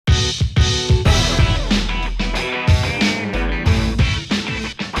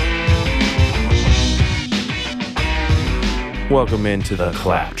Welcome into the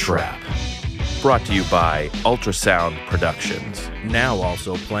Clap Trap. Brought to you by Ultrasound Productions. Now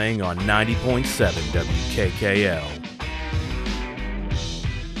also playing on 90.7 WKKL.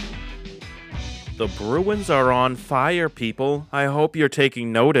 The Bruins are on fire, people. I hope you're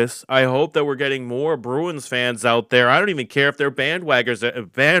taking notice. I hope that we're getting more Bruins fans out there. I don't even care if they're bandwagoners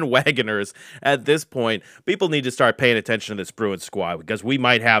at this point. People need to start paying attention to this Bruins squad because we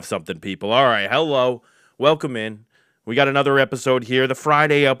might have something, people. All right, hello. Welcome in. We got another episode here, the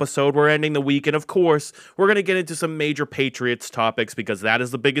Friday episode. We're ending the week, and of course, we're going to get into some major Patriots topics because that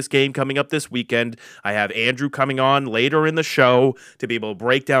is the biggest game coming up this weekend. I have Andrew coming on later in the show to be able to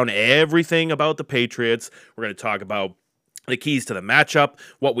break down everything about the Patriots. We're going to talk about the keys to the matchup,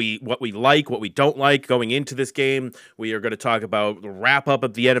 what we like, what we don't like going into this game. We are going to talk about the wrap-up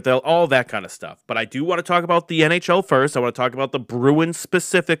of the NFL, all that kind of stuff. But I do want to talk about the NHL first. I want to talk about the Bruins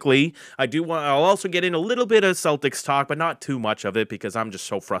specifically. I'll also get in a little bit of Celtics talk, but not too much of it because I'm just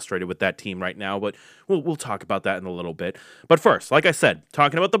so frustrated with that team right now. But we'll talk about that in a little bit. But first, like I said,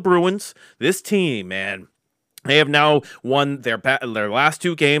 talking about the Bruins, this team, man. They have now won their last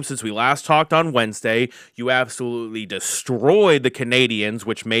two games since we last talked on Wednesday. You absolutely destroyed the Canadians,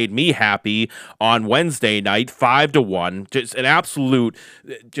 which made me happy on Wednesday night, 5-1. Just an absolute,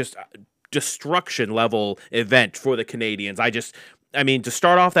 destruction level event for the Canadians. To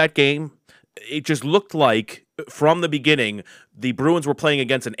start off that game, it just looked like from the beginning the Bruins were playing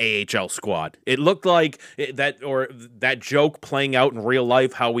against an AHL squad. It looked like that joke playing out in real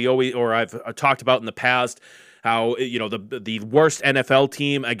life. How I've talked about in the past. How, the worst NFL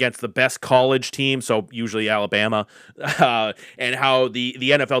team against the best college team, so usually Alabama, and how the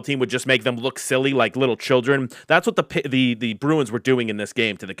NFL team would just make them look silly like little children. That's what the Bruins were doing in this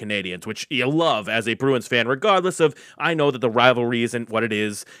game to the Canadians, which you love as a Bruins fan, regardless of, I know that the rivalry isn't what it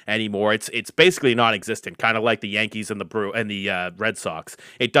is anymore. It's basically non-existent, kind of like the Yankees and the Red Sox.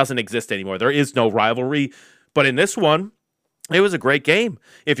 It doesn't exist anymore. There is no rivalry, but in this one, it was a great game.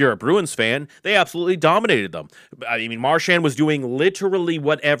 If you're a Bruins fan, they absolutely dominated them. Marchand was doing literally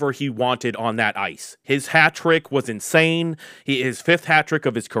whatever he wanted on that ice. His hat trick was insane. His fifth hat trick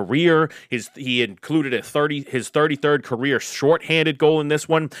of his career. He included his 33rd career shorthanded goal in this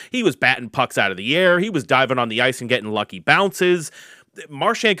one. He was batting pucks out of the air. He was diving on the ice and getting lucky bounces.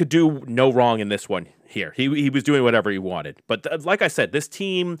 Marchand could do no wrong in this one here. He was doing whatever he wanted. But like I said, this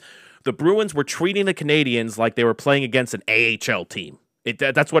team, the Bruins were treating the Canadians like they were playing against an AHL team.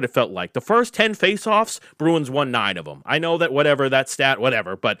 That's what it felt like. The first 10 faceoffs, Bruins won 9 of them. I know that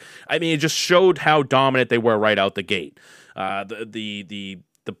but it just showed how dominant they were right out the gate.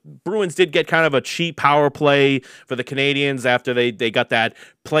 The Bruins did get kind of a cheap power play for the Canadians after they got that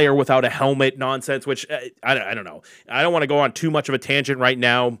player without a helmet nonsense, which I don't know. I don't want to go on too much of a tangent right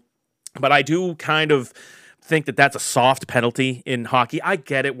now, but I do kind of think that that's a soft penalty in hockey. I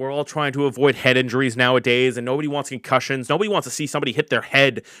get it. We're all trying to avoid head injuries nowadays, and nobody wants concussions. Nobody wants to see somebody hit their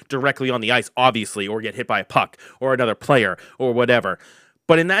head directly on the ice, obviously, or get hit by a puck or another player or whatever.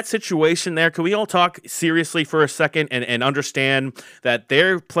 But in that situation there, can we all talk seriously for a second and understand that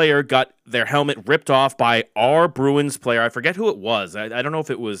their player got their helmet ripped off by our Bruins player? I forget who it was. I don't know if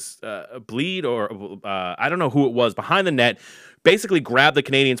it was Bleed or I don't know who it was behind the net. Basically grabbed the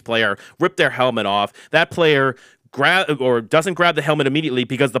Canadians player, ripped their helmet off. That player doesn't grab the helmet immediately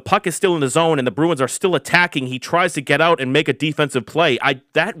because the puck is still in the zone and the Bruins are still attacking. He tries to get out and make a defensive play.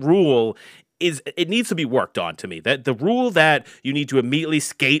 That rule it needs to be worked on to me. That the rule that you need to immediately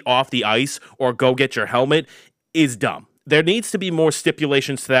skate off the ice or go get your helmet is dumb. There needs to be more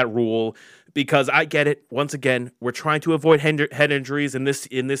stipulations to that rule because I get it. Once again, we're trying to avoid head injuries in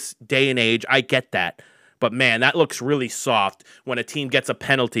this day and age. I get that. But man, that looks really soft when a team gets a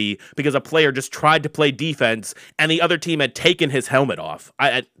penalty because a player just tried to play defense and the other team had taken his helmet off.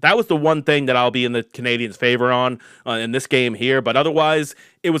 That was the one thing that I'll be in the Canadians' favor on in this game here. But otherwise,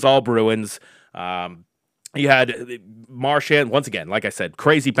 it was all Bruins. You had Marchand, once again, like I said,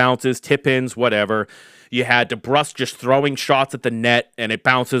 crazy bounces, tip-ins, whatever. You had DeBrusk just throwing shots at the net, and it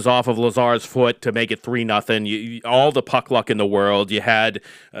bounces off of Lazar's foot to make it 3-0. All the puck luck in the world. You had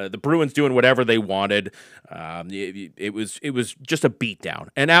the Bruins doing whatever they wanted. It was just a beatdown,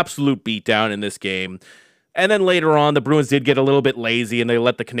 an absolute beatdown in this game. And then later on, the Bruins did get a little bit lazy, and they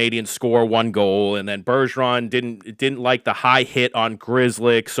let the Canadians score 1 goal. And then Bergeron didn't like the high hit on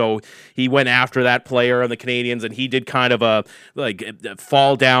Grzelcyk, so he went after that player on the Canadians, and he did kind of a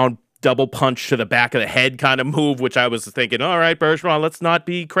fall down double punch to the back of the head kind of move, which I was thinking, all right, Bergeron, let's not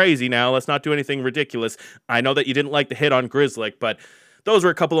be crazy now. Let's not do anything ridiculous. I know that you didn't like the hit on Grzelcyk, but those were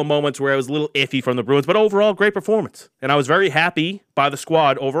a couple of moments where I was a little iffy from the Bruins, but overall, great performance. And I was very happy by the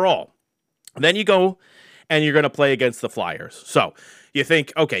squad overall. And then you go and you're going to play against the Flyers. So you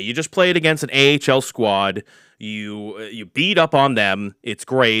think, okay, you just played against an AHL squad. You beat up on them. It's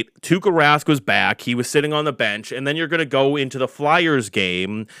great. Tuukka Rask was back. He was sitting on the bench. And then you're going to go into the Flyers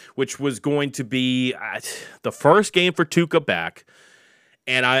game, which was going to be the first game for Tuukka back.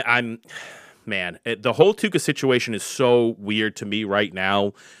 And the whole Tuukka situation is so weird to me right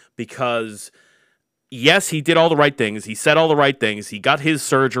now because, yes, he did all the right things. He said all the right things. He got his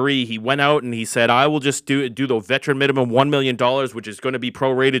surgery. He went out and he said, I will just do the veteran minimum $1 million, which is going to be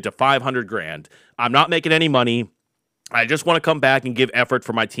prorated to $500,000. I'm not making any money. I just want to come back and give effort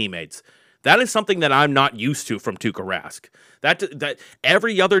for my teammates. That is something that I'm not used to from Tuukka Rask. That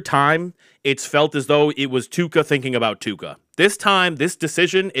every other time, it's felt as though it was Tuukka thinking about Tuukka. This time, this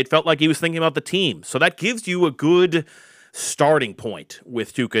decision, it felt like he was thinking about the team. So that gives you a good starting point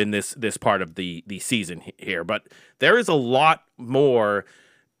with Tuukka in this part of the season here. But there is a lot more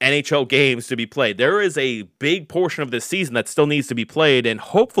NHL games to be played. There is a big portion of this season that still needs to be played, and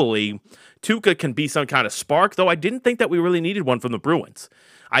hopefully Tuukka can be some kind of spark, though I didn't think that we really needed one from the Bruins.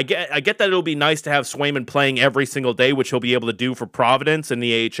 I get that it'll be nice to have Swayman playing every single day, which he'll be able to do for Providence in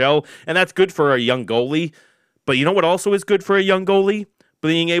the AHL, and that's good for a young goalie. But you know what also is good for a young goalie?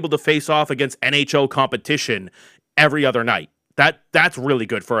 Being able to face off against NHL competition every other night. That's really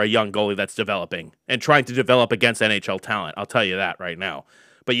good for a young goalie that's developing and trying to develop against NHL talent. I'll tell you that right now.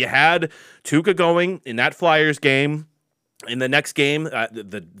 But you had Tuukka going in that Flyers game. In the next game,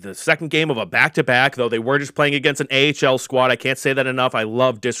 the second game of a back-to-back, though they were just playing against an AHL squad. I can't say that enough. I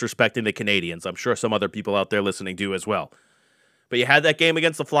love disrespecting the Canadians. I'm sure some other people out there listening do as well. But you had that game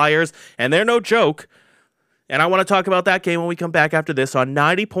against the Flyers, and they're no joke. And I want to talk about that game when we come back after this on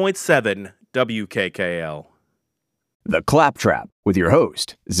 90.7 WKKL. The Claptrap with your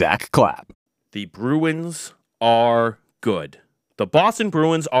host, Zack Clapp. The Bruins are good. The Boston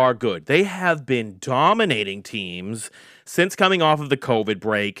Bruins are good. They have been dominating teams since coming off of the COVID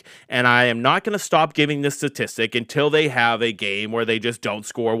break, and I am not going to stop giving this statistic until they have a game where they just don't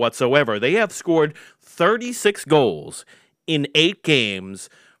score whatsoever. They have scored 36 goals in 8 games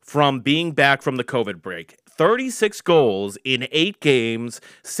from being back from the COVID break. 36 goals in 8 games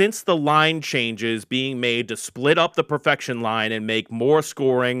since the line changes being made to split up the perfection line and make more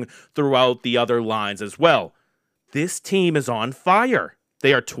scoring throughout the other lines as well. This team is on fire.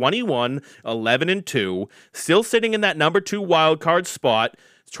 They are 21-11-2, still sitting in that number 2 wildcard spot,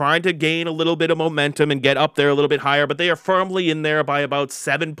 trying to gain a little bit of momentum and get up there a little bit higher, but they are firmly in there by about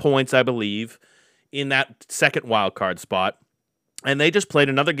 7 points, I believe, in that second wildcard spot. And they just played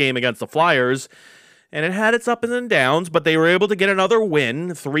another game against the Flyers, and it had its ups and downs, but they were able to get another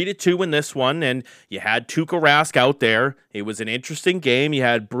win, 3-2 in this one, and you had Tuukka Rask out there. It was an interesting game. You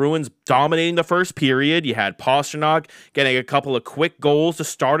had Bruins dominating the first period. You had Pastrnak getting a couple of quick goals to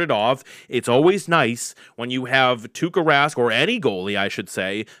start it off. It's always nice when you have Tuukka Rask, or any goalie, I should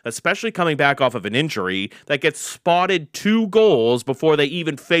say, especially coming back off of an injury, that gets spotted 2 goals before they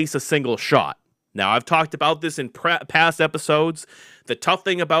even face a single shot. Now, I've talked about this in past episodes. The tough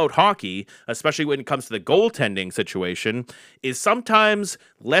thing about hockey, especially when it comes to the goaltending situation, is sometimes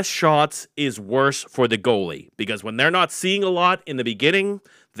less shots is worse for the goalie. Because when they're not seeing a lot in the beginning,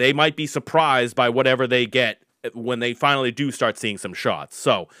 they might be surprised by whatever they get when they finally do start seeing some shots.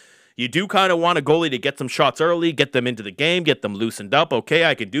 So, you do kind of want a goalie to get some shots early, get them into the game, get them loosened up. Okay,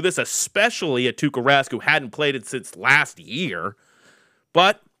 I can do this, especially a Tuukka Rask who hadn't played it since last year.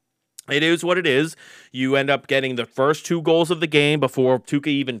 But it is what it is. You end up getting the first 2 goals of the game before Tuukka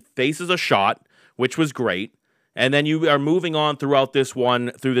even faces a shot, which was great. And then you are moving on throughout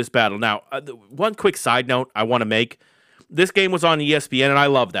through this battle. Now, one quick side note I want to make. This game was on ESPN, and I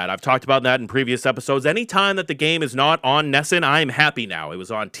love that. I've talked about that in previous episodes. Anytime that the game is not on NESN, I am happy now. It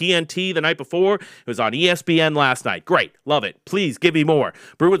was on TNT the night before. It was on ESPN last night. Great. Love it. Please give me more.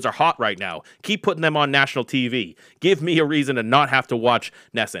 Bruins are hot right now. Keep putting them on national TV. Give me a reason to not have to watch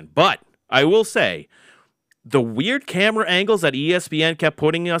NESN. But I will say, the weird camera angles that ESPN kept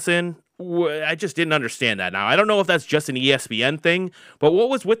putting us in, I just didn't understand that. Now, I don't know if that's just an ESPN thing, but what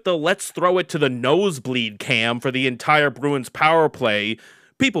was with the let's throw it to the nosebleed cam for the entire Bruins power play?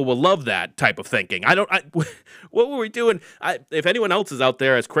 People will love that type of thinking. What were we doing? If anyone else is out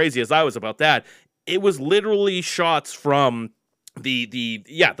there as crazy as I was about that, it was literally shots from the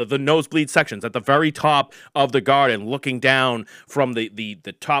nosebleed sections at the very top of the garden, looking down from the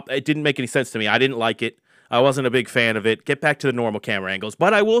top. It didn't make any sense to me. I didn't like it. I wasn't a big fan of it. Get back to the normal camera angles.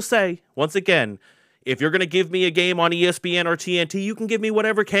 But I will say, once again, If you're going to give me a game on ESPN or TNT, you can give me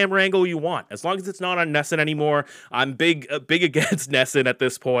whatever camera angle you want. As long as it's not on NESN anymore, I'm big against NESN at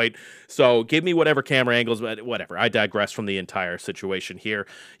this point. So give me whatever camera angles, whatever. I digress from the entire situation here.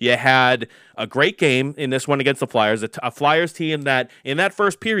 You had a great game in this one against the Flyers, a Flyers team that in that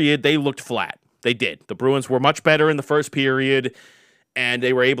first period, they looked flat. They did. The Bruins were much better in the first period, and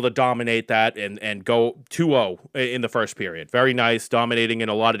they were able to dominate that and go 2-0 in the first period. Very nice, dominating in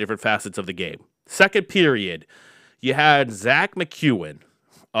a lot of different facets of the game. Second period, you had Zack McEwen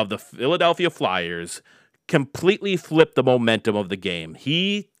of the Philadelphia Flyers completely flip the momentum of the game.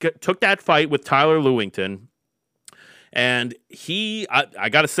 He took that fight with Tyler Lewington, and I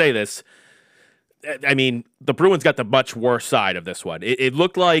got to say this, I mean, the Bruins got the much worse side of this one. It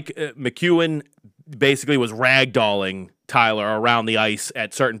looked like McEwen basically was ragdolling Tyler around the ice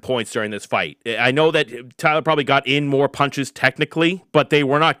at certain points during this fight. I know that Tyler probably got in more punches technically, but they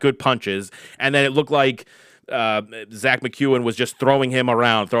were not good punches, and then it looked like Zack McEwen was just throwing him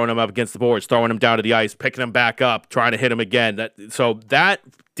around, throwing him up against the boards, throwing him down to the ice, picking him back up, trying to hit him again. So that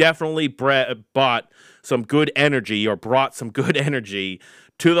definitely brought some good energy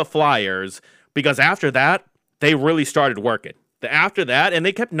to the Flyers, because after that, they really started working. After that, and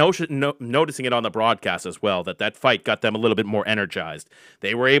they kept noticing it on the broadcast as well, that fight got them a little bit more energized.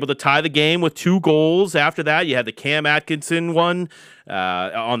 They were able to tie the game with 2 goals. After that, you had the Cam Atkinson one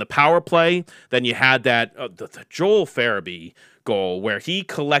on the power play. Then you had that the Joel Farabee goal where he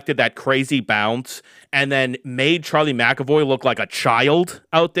collected that crazy bounce and then made Charlie McAvoy look like a child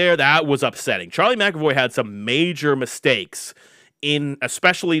out there. That was upsetting. Charlie McAvoy had some major mistakes in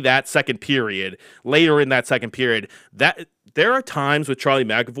especially that second period. Later in that second period, there are times with Charlie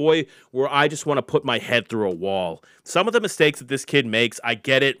McAvoy where I just want to put my head through a wall. Some of the mistakes that this kid makes, I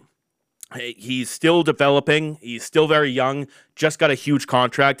get it. He's still developing. He's still very young. Just got a huge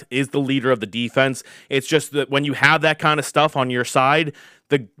contract. Is the leader of the defense. It's just that when you have that kind of stuff on your side,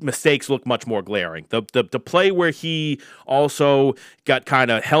 the mistakes look much more glaring. The play where he also got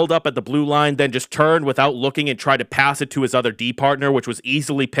kind of held up at the blue line, then just turned without looking and tried to pass it to his other D partner, which was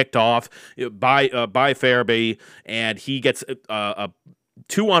easily picked off by Farabee, and he gets a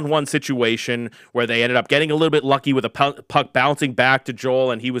 2-on-1 situation where they ended up getting a little bit lucky with a puck bouncing back to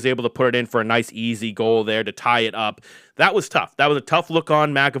Joel, and he was able to put it in for a nice, easy goal there to tie it up. That was tough. That was a tough look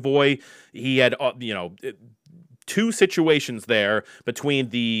on McAvoy. He had, 2 situations there between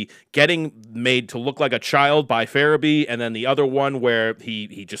the getting made to look like a child by Farabee and then the other one where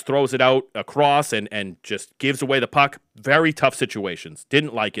he just throws it out across and just gives away the puck. Very tough situations.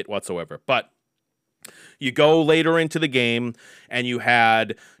 Didn't like it whatsoever. But you go later into the game, and you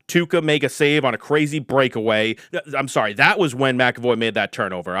had Tuukka make a save on a crazy breakaway. I'm sorry, that was when McAvoy made that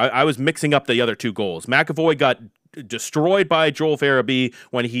turnover. I was mixing up the other 2 goals. McAvoy got destroyed by Joel Farabee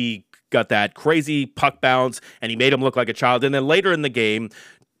when he got that crazy puck bounce, and he made him look like a child. And then later in the game,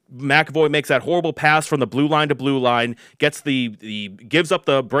 McAvoy makes that horrible pass from the blue line to blue line, gives up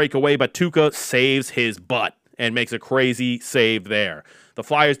the breakaway, but Tuukka saves his butt and makes a crazy save there. The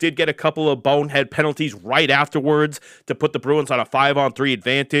Flyers did get a couple of bonehead penalties right afterwards to put the Bruins on a 5-on-3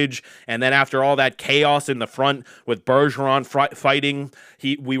 advantage. And then after all that chaos in the front with Bergeron fighting,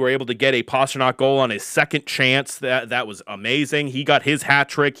 we were able to get a Pastrnak goal on his second chance. That was amazing. He got his hat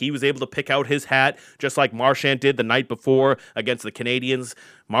trick. He was able to pick out his hat just like Marchand did the night before against the Canadiens.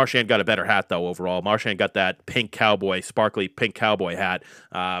 Marchand got a better hat, though, overall. Marchand got that sparkly pink cowboy hat.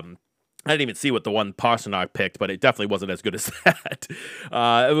 I didn't even see what the one Pastrnak picked, but it definitely wasn't as good as that.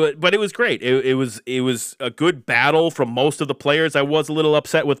 But it was great. It was a good battle from most of the players. I was a little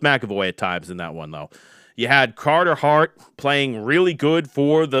upset with McAvoy at times in that one, though. You had Carter Hart playing really good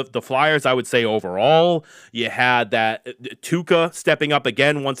for the Flyers, I would say, overall. You had that Tuukka stepping up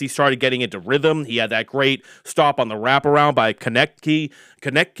again once he started getting into rhythm. He had that great stop on the wraparound by Konecki.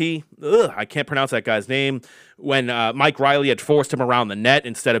 I can't pronounce that guy's name. When Mike Riley had forced him around the net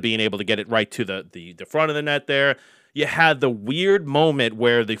instead of being able to get it right to the front of the net there. You had the weird moment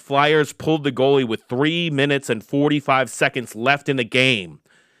where the Flyers pulled the goalie with 3 minutes and 45 seconds left in the game.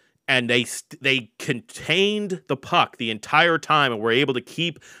 And they contained the puck the entire time and were able to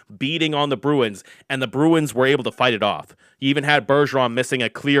keep beating on the Bruins, and the Bruins were able to fight it off. You even had Bergeron missing a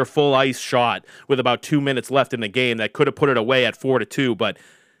clear full ice shot with about 2 minutes left in the game that could have put it away at 4-2, but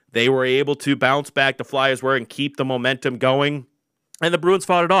they were able to bounce back, the Flyers were, and keep the momentum going. And the Bruins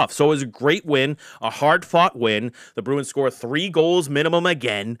fought it off. So it was a great win, a hard-fought win. The Bruins scored 3 goals minimum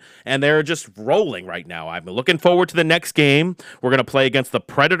again, and they're just rolling right now. I'm looking forward to the next game. We're going to play against the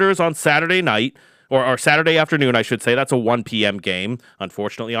Predators on Saturday night, or Saturday afternoon, I should say. That's a 1 p.m. game,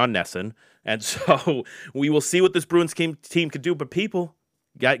 unfortunately, on NESN. And so we will see what this Bruins team can do. But people,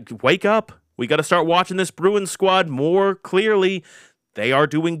 wake up. We got to start watching this Bruins squad more clearly. They are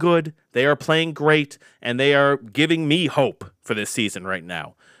doing good. They are playing great, and they are giving me hope for this season right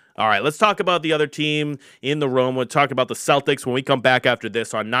now. All right, let's talk about the other team in the room. We'll talk about the Celtics when we come back after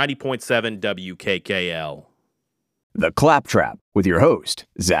this on 90.7 WKKL. The Claptrap with your host,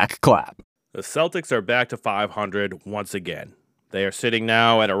 Zack Clapp. The Celtics are back to 500 once again. They are sitting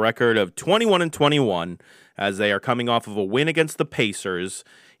now at a record of 21-21 as they are coming off of a win against the Pacers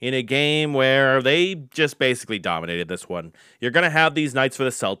in a game where they just basically dominated this one. You're going to have these nights for the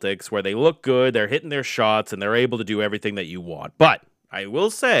Celtics where they look good, they're hitting their shots, and they're able to do everything that you want. But I will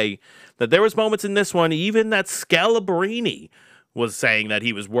say that there was moments in this one, even that Scalabrine was saying that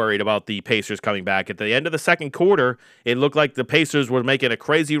he was worried about the Pacers coming back. At the end of the second quarter, it looked like the Pacers were making a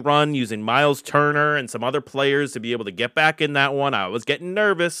crazy run using Miles Turner and some other players to be able to get back in that one. I was getting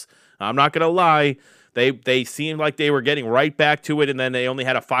nervous. I'm not going to lie. They seemed like they were getting right back to it, and then they only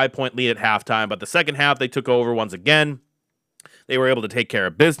had a 5-point lead at halftime. But the second half, they took over once again. They were able to take care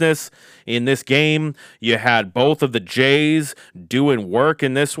of business in this game. You had both of the Jays doing work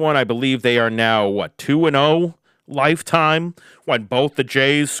in this one. I believe they are now, 2-0 lifetime when both the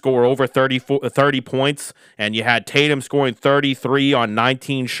Jays score over 30 points, and you had Tatum scoring 33 on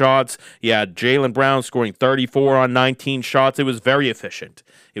 19 shots. You had Jaylen Brown scoring 34 on 19 shots. It was very efficient.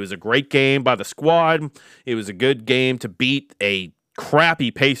 It was a great game by the squad. It was a good game to beat a crappy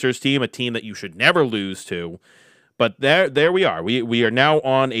Pacers team, a team that you should never lose to. But there we are. We are now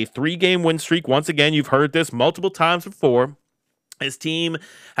on a 3-game win streak. Once again, you've heard this multiple times before. His team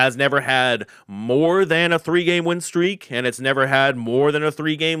has never had more than a 3-game win streak, and it's never had more than a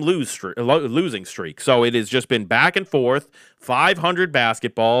 3-game losing streak. So it has just been back and forth, 500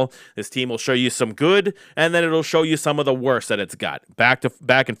 basketball. This team will show you some good, and then it'll show you some of the worst that it's got. Back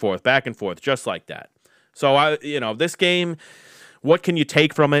and forth, just like that. So this game, what can you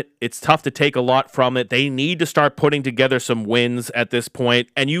take from it? It's tough to take a lot from it. They need to start putting together some wins at this point.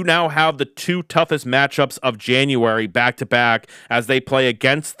 And you now have the 2 toughest matchups of January back-to-back as they play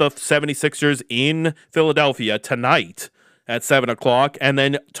against the 76ers in Philadelphia tonight at 7 o'clock. And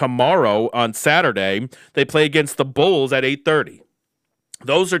then tomorrow on Saturday, they play against the Bulls at 8:30.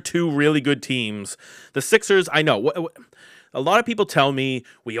 Those are 2 really good teams. The Sixers, I know. A lot of people tell me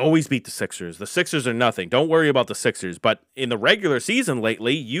we always beat the Sixers. The Sixers are nothing. Don't worry about the Sixers. But in the regular season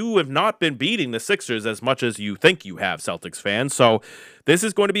lately, you have not been beating the Sixers as much as you think you have, Celtics fans. So this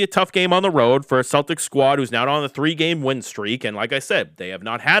is going to be a tough game on the road for a Celtics squad who's now on a 3-game win streak. And like I said, they have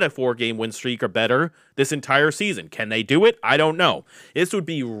not had a 4-game win streak or better this entire season. Can they do it? I don't know. This would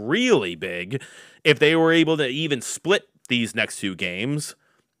be really big if they were able to even split these next 2 games,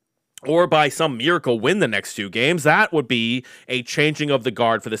 or by some miracle win the next 2 games. That would be a changing of the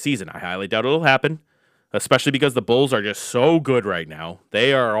guard for the season. I highly doubt it'll happen, especially because the Bulls are just so good right now.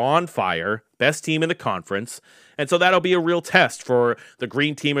 They are on fire, best team in the conference, and so that'll be a real test for the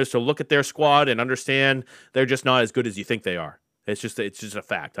Green Teamers to look at their squad and understand they're just not as good as you think they are. It's just a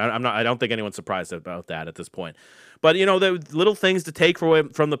fact. I don't think anyone's surprised about that at this point. But the little things to take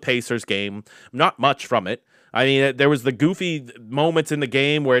from the Pacers game, not much from it. I mean, there was the goofy moments in the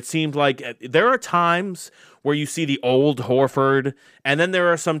game where it seemed like there are times where you see the old Horford, and then there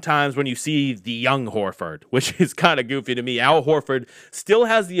are some times when you see the young Horford, which is kind of goofy to me. Al Horford still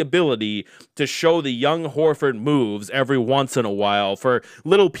has the ability to show the young Horford moves every once in a while for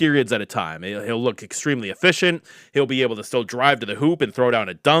little periods at a time. He'll look extremely efficient. He'll be able to still drive to the hoop and throw down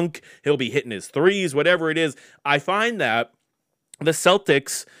a dunk. He'll be hitting his threes, whatever it is. I find that the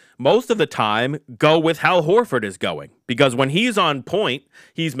Celtics most of the time go with how Horford is going, because when he's on point,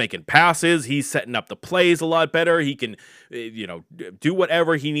 he's making passes, he's setting up the plays a lot better. He can, do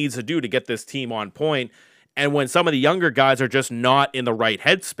whatever he needs to do to get this team on point. And when some of the younger guys are just not in the right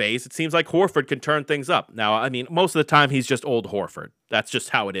headspace, it seems like Horford can turn things up. Now, I mean, most of the time he's just old Horford. That's just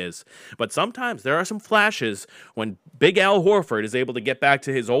how it is. But sometimes there are some flashes when Big Al Horford is able to get back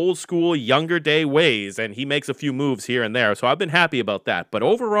to his old school, younger day ways, and he makes a few moves here and there. So I've been happy about that. But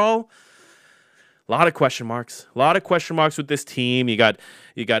overall, a lot of question marks. A lot of question marks with this team. You got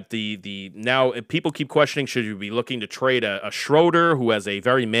the now people keep questioning, should you be looking to trade a Schroeder who has a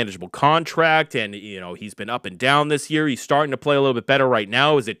very manageable contract, and he's been up and down this year. He's starting to play a little bit better right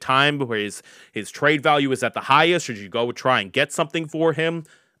now. Is it time where his trade value is at the highest? Should you go try and get something for him?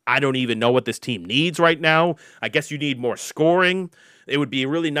 I don't even know what this team needs right now. I guess you need more scoring. It would be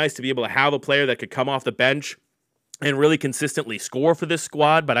really nice to be able to have a player that could come off the bench and really consistently score for this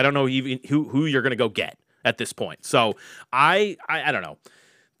squad, but I don't know even who you're going to go get at this point. So I don't know.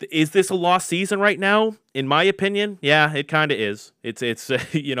 Is this a lost season right now? In my opinion, yeah, it kind of is. It's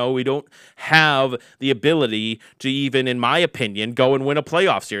we don't have the ability to even, in my opinion, go and win a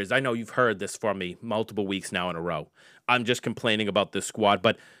playoff series. I know you've heard this from me multiple weeks now in a row. I'm just complaining about this squad,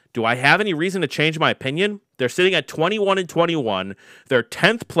 but do I have any reason to change my opinion? They're sitting at 21-21. They're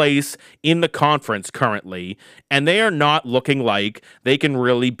 10th place in the conference currently, and they are not looking like they can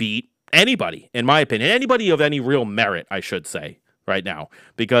really beat anybody, in my opinion. Anybody of any real merit, I should say, right now,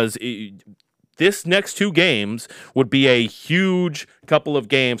 because this next two games would be a huge couple of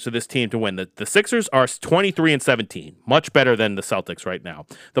games for this team to win. The Sixers are 23-17, much better than the Celtics right now.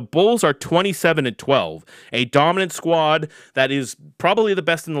 The Bulls are 27-12, a dominant squad that is probably the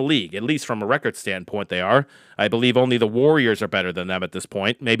best in the league, at least from a record standpoint. They are. I believe only the Warriors are better than them at this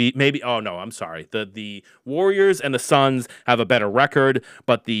point. Maybe. Oh no, I'm sorry. The Warriors and the Suns have a better record,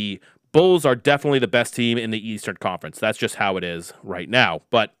 but the Bulls are definitely the best team in the Eastern Conference. That's just how it is right now.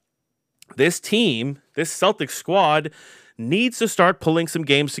 But this team, this Celtics squad, needs to start pulling some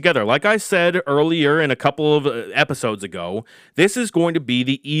games together. Like I said earlier in a couple of episodes ago, this is going to be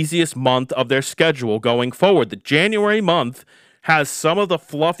the easiest month of their schedule going forward. The January month has some of the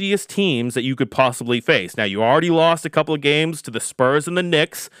fluffiest teams that you could possibly face. Now, you already lost a couple of games to the Spurs and the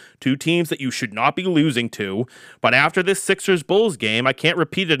Knicks, two teams that you should not be losing to. But after this Sixers-Bulls game, I can't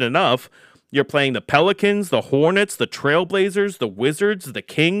repeat it enough, you're playing the Pelicans, the Hornets, the Trailblazers, the Wizards, the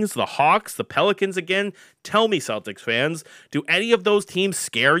Kings, the Hawks, the Pelicans again. Tell me, Celtics fans, do any of those teams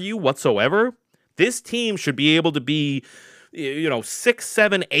scare you whatsoever? This team should be able to be 6,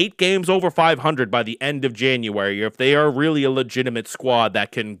 7, 8 games over 500 by the end of January if they are really a legitimate squad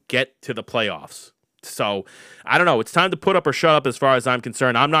that can get to the playoffs. So, I don't know. It's time to put up or shut up as far as I'm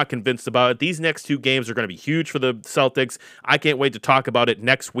concerned. I'm not convinced about it. These next two games are going to be huge for the Celtics. I can't wait to talk about it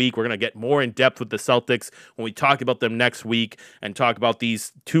next week. We're going to get more in depth with the Celtics when we talk about them next week and talk about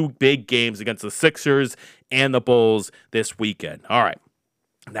these two big games against the Sixers and the Bulls this weekend. All right.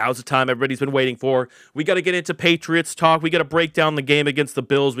 Now's the time everybody's been waiting for. We got to get into Patriots talk. We got to break down the game against the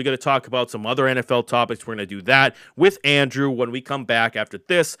Bills. We got to talk about some other NFL topics. We're going to do that with Andrew when we come back after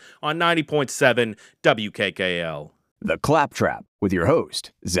this on 90.7 WKKL. The Claptrap with your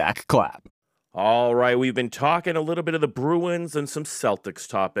host, Zack Clapp. All right, we've been talking a little bit of the Bruins and some Celtics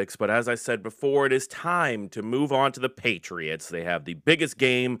topics, but as I said before, it is time to move on to the Patriots. They have the biggest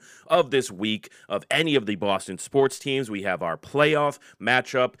game of this week of any of the Boston sports teams. We have our playoff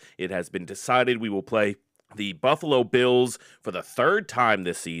matchup. It has been decided we will play the Buffalo Bills for the third time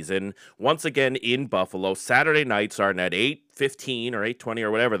this season, once again in Buffalo. Saturday night starting at 8:15 or 8:20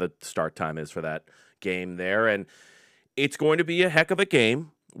 or whatever the start time is for that game there, and it's going to be a heck of a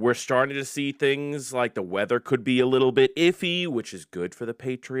game. We're starting to see things like the weather could be a little bit iffy, which is good for the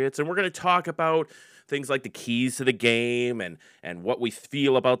Patriots. And we're going to talk about things like the keys to the game and what we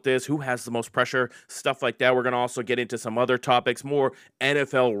feel about this, who has the most pressure, stuff like that. We're going to also get into some other topics, more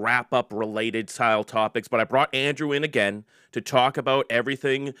NFL wrap-up related style topics. But I brought Andrew in again to talk about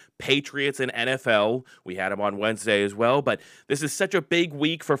everything Patriots and NFL. We had him on Wednesday as well, but this is such a big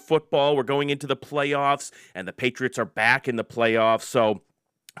week for football. We're going into the playoffs, and the Patriots are back in the playoffs. So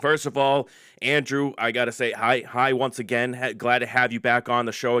first of all, Andrew, I got to say hi once again. Glad to have you back on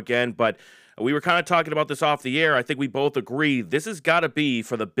the show again. But we were kind of talking about this off the air. I think we both agree this has got to be,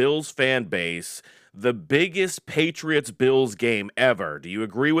 for the Bills fan base, the biggest Patriots-Bills game ever. Do you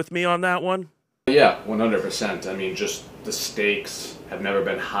agree with me on that one? Yeah, 100%. I mean, just the stakes have never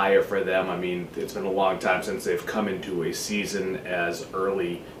been higher for them. I mean, it's been a long time since they've come into a season as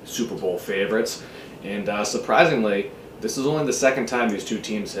early Super Bowl favorites. And surprisingly, this is only the second time these two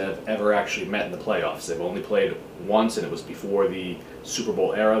teams have ever actually met in the playoffs. They've only played once, and it was before the Super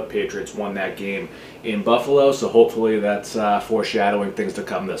Bowl era. Patriots won that game in Buffalo, so hopefully that's foreshadowing things to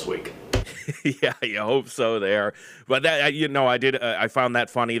come this week. Yeah, you hope so there. But that, I found that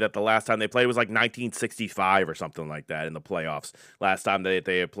funny that the last time they played was like 1965 or something like that in the playoffs. Last time they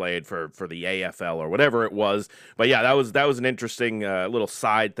had played for the AFL or whatever it was. But yeah, that was an interesting little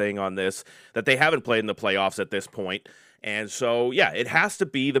side thing on this, that they haven't played in the playoffs at this point. And so, yeah, it has to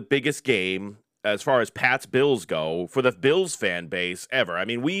be the biggest game as far as Pat's Bills go for the Bills fan base ever. I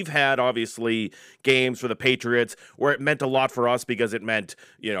mean, we've had obviously games for the Patriots where it meant a lot for us because it meant,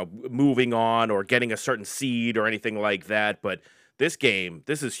 moving on or getting a certain seed or anything like that. But this game,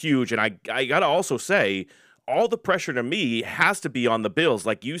 this is huge. And I got to also say, all the pressure to me has to be on the Bills.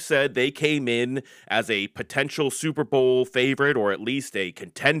 Like you said, they came in as a potential Super Bowl favorite, or at least a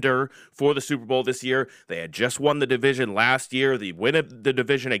contender for the Super Bowl this year. They had just won the division last year. They win the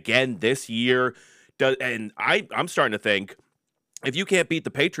division again this year. And I'm starting to think, if you can't beat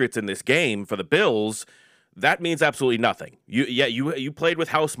the Patriots in this game for the Bills, that means absolutely nothing. You played with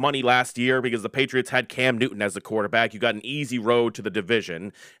house money last year because the Patriots had Cam Newton as the quarterback. You got an easy road to the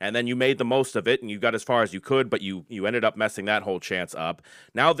division, and then you made the most of it, and you got as far as you could, but you ended up messing that whole chance up.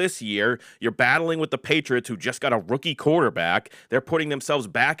 Now this year, you're battling with the Patriots, who just got a rookie quarterback. They're putting themselves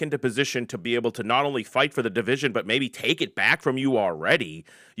back into position to be able to not only fight for the division, but maybe take it back from you already.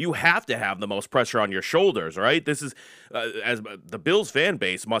 You have to have the most pressure on your shoulders, right? This is, as the Bills fan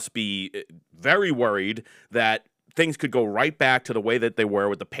base must be very worried that things could go right back to the way that they were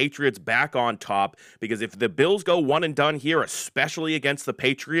with the Patriots back on top, because if the Bills go one and done here, especially against the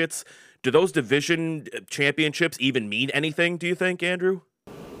Patriots, do those division championships even mean anything, do you think, Andrew?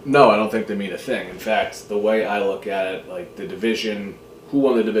 No, I don't think they mean a thing. In fact, the way I look at it, like the division, who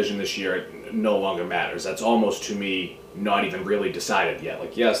won the division this year, it no longer matters. That's almost, to me, not even really decided yet.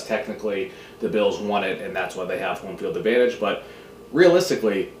 Like, yes, technically the Bills won it, and that's why they have home field advantage, but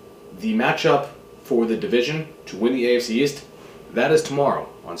realistically, the matchup for the division to win the AFC East, that is tomorrow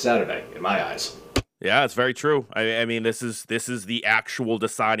on Saturday, in my eyes. Yeah, it's very true. I mean, this is the actual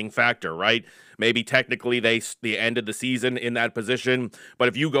deciding factor, right? Maybe technically they ended the season in that position, but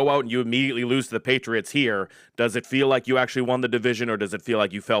if you go out and you immediately lose to the Patriots here, does it feel like you actually won the division, or does it feel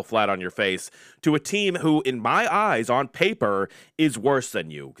like you fell flat on your face to a team who, in my eyes, on paper, is worse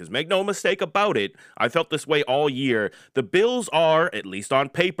than you? Because make no mistake about it, I felt this way all year. The Bills are, at least on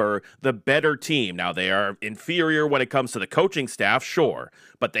paper, the better team. Now, they are inferior when it comes to the coaching staff, sure,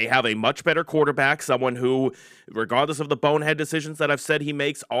 but they have a much better quarterback, someone who, regardless of the bonehead decisions that I've said he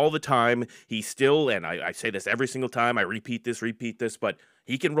makes all the time, he still, and I say this every single time, I repeat this, but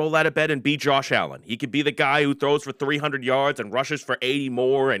he can roll out of bed and be Josh Allen. He could be the guy who throws for 300 yards and rushes for 80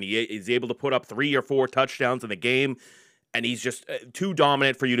 more, and he is able to put up 3 or 4 touchdowns in the game, and he's just too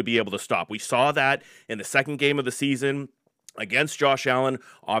dominant for you to be able to stop. We saw that in the second game of the season against Josh Allen.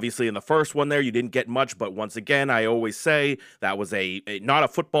 Obviously, in the first one there, you didn't get much, but once again, I always say that was not a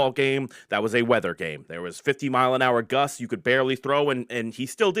football game, that was a weather game. There was 50-mile-an-hour gusts, you could barely throw, and he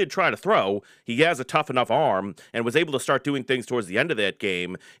still did try to throw. He has a tough enough arm, and was able to start doing things towards the end of that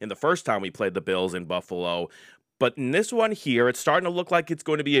game in the first time we played the Bills in Buffalo. But in this one here, it's starting to look like it's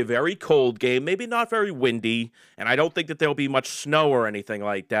going to be a very cold game, maybe not very windy, and I don't think that there'll be much snow or anything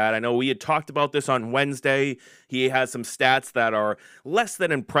like that. I know we had talked about this on Wednesday. He has some stats that are less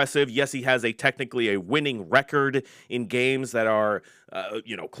than impressive. Yes, he has technically a winning record in games that are,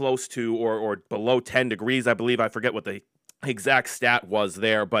 close to or below 10 degrees, I believe. I forget what the exact stat was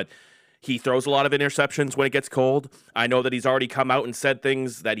there, but he throws a lot of interceptions when it gets cold. I know that he's already come out and said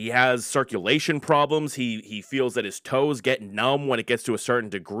things that he has circulation problems. He feels that his toes get numb when it gets to a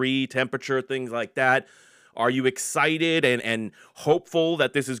certain degree, temperature, things like that. Are you excited and hopeful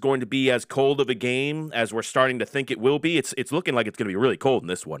that this is going to be as cold of a game as we're starting to think it will be? It's looking like it's going to be really cold in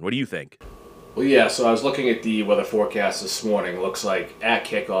this one. What do you think? Well, yeah, so I was looking at the weather forecast this morning. It looks like at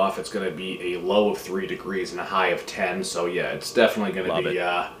kickoff it's going to be a low of 3 degrees and a high of 10. So yeah, it's definitely going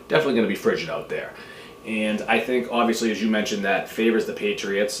to be frigid out there. And I think obviously, as you mentioned, that favors the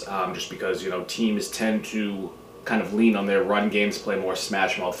Patriots, just because teams tend to kind of lean on their run games, play more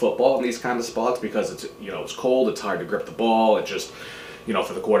smash mouth football in these kind of spots because it's cold, it's hard to grip the ball, it just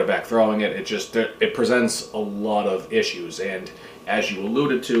for the quarterback throwing it, it presents a lot of issues. And as you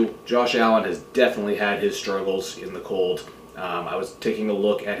alluded to, Josh Allen has definitely had his struggles in the cold. I was taking a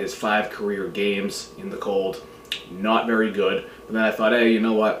look at his 5 career games in the cold. Not very good. But then I thought, hey, you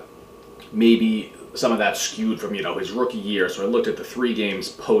know what? Maybe some of that skewed from, his rookie year. So I looked at the 3 games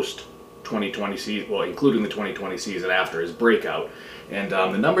post-2020 season, well, including the 2020 season after his breakout. And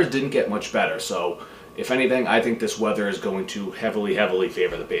the numbers didn't get much better. So if anything, I think this weather is going to heavily, heavily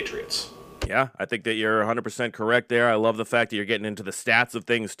favor the Patriots. Yeah, I think that you're 100% correct there. I love the fact that you're getting into the stats of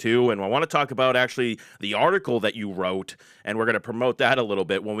things too. And I want to talk about actually the article that you wrote, and we're going to promote that a little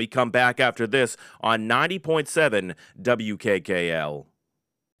bit when we come back after this on 90.7 WKKL.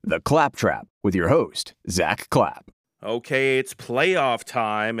 The Claptrap with your host, Zack Clapp. Okay, it's playoff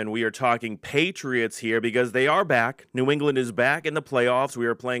time, and we are talking Patriots here because they are back. New England is back in the playoffs. We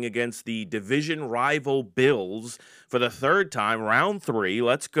are playing against the division rival Bills for the 3rd time, round 3.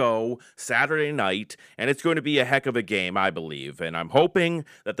 Let's go, Saturday night, and it's going to be a heck of a game, I believe. And I'm hoping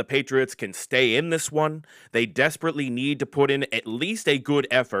that the Patriots can stay in this one. They desperately need to put in at least a good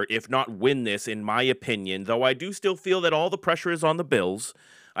effort, if not win this, in my opinion, though I do still feel that all the pressure is on the Bills.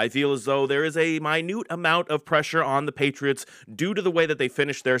 I feel as though there is a minute amount of pressure on the Patriots due to the way that they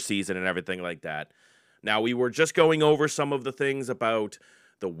finished their season and everything like that. Now, we were just going over some of the things about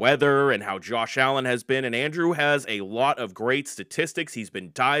the weather and how Josh Allen has been. And Andrew has a lot of great statistics. He's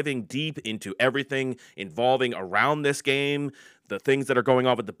been diving deep into everything involving around this game, the things that are going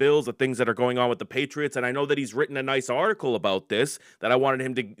on with the Bills, the things that are going on with the Patriots. And I know that he's written a nice article about this that I wanted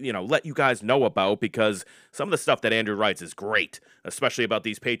him to, let you guys know about, because some of the stuff that Andrew writes is great, especially about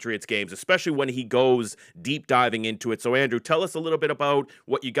these Patriots games, especially when he goes deep diving into it. So Andrew, tell us a little bit about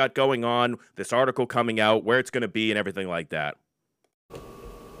what you got going on, this article coming out, where it's going to be and everything like that.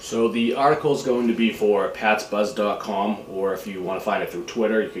 So the article is going to be for patsbuzz.com, or if you want to find it through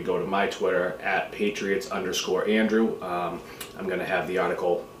Twitter, you could go to my Twitter at Patriots_Andrew. I'm going to have the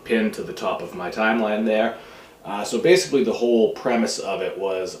article pinned to the top of my timeline there. So basically the whole premise of it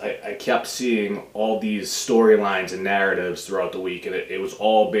was I kept seeing all these storylines and narratives throughout the week, and it was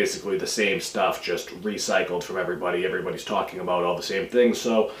all basically the same stuff, just recycled from everybody. Everybody's talking about all the same things.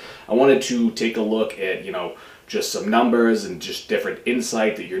 So I wanted to take a look at, just some numbers and just different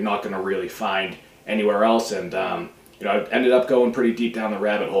insight that you're not going to really find anywhere else. And, I ended up going pretty deep down the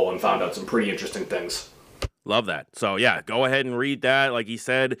rabbit hole and found out some pretty interesting things. Love that. So, yeah, go ahead and read that. Like he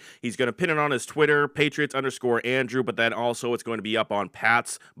said, he's going to pin it on his Twitter, Patriots_Andrew, but then also it's going to be up on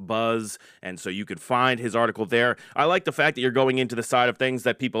Pat's Buzz, and so you can find his article there. I like the fact that you're going into the side of things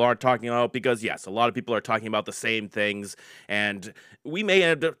that people aren't talking about, because, yes, a lot of people are talking about the same things, and we may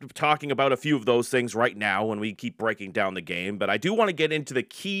end up talking about a few of those things right now when we keep breaking down the game, but I do want to get into the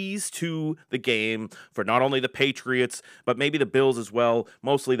keys to the game for not only the Patriots, but maybe the Bills as well,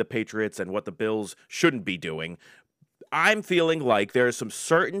 mostly the Patriots, and what the Bills shouldn't be doing. I'm feeling like there are some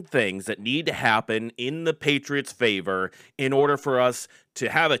certain things that need to happen in the Patriots' favor in order for us to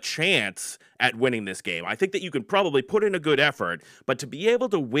have a chance at winning this game. I think that you can probably put in a good effort, but to be able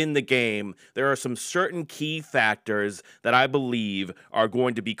to win the game, there are some certain key factors that I believe are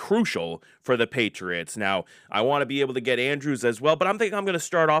going to be crucial for the Patriots. Now, I want to be able to get Andrews as well, but I'm going to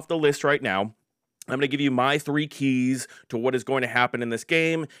start off the list right now. I'm going to give you my 3 keys to what is going to happen in this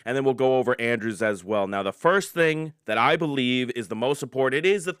game, and then we'll go over Andrews as well. Now, the first thing that I believe is the most important, it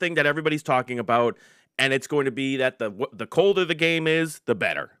is the thing that everybody's talking about, and it's going to be that the colder the game is, the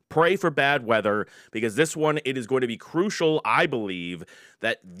better. Pray for bad weather, because this one, it is going to be crucial, I believe,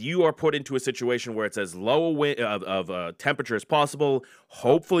 that you are put into a situation where it's as low of temperature as possible.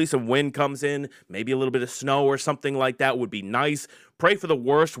 Hopefully some wind comes in, maybe a little bit of snow or something like that would be nice. Pray for the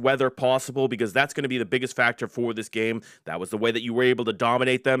worst weather possible, because that's going to be the biggest factor for this game. That was the way that you were able to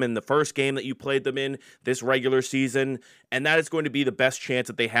dominate them in the first game that you played them in this regular season, and that is going to be the best chance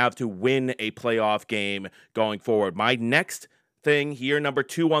that they have to win a playoff game going forward. My next thing here, number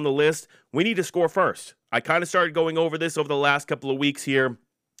 2 on the list, we need to score first. I kind of started going over this over the last couple of weeks here.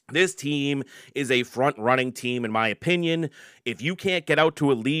 This team is a front-running team, in my opinion. If you can't get out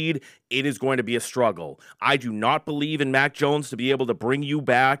to a lead, it is going to be a struggle. I do not believe in Mac Jones to be able to bring you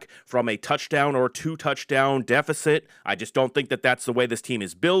back from a touchdown or 2-touchdown deficit. I just don't think that that's the way this team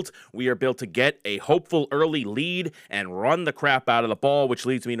is built. We are built to get a hopeful early lead and run the crap out of the ball, which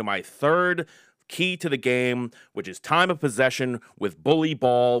leads me to my third key to the game, which is time of possession with bully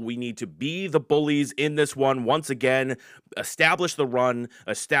ball. We need to be the bullies in this one once again, establish the run,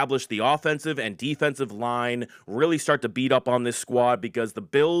 establish the offensive and defensive line, really start to beat up on this squad, because the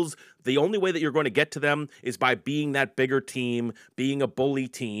Bills, the only way that you're going to get to them is by being that bigger team, being a bully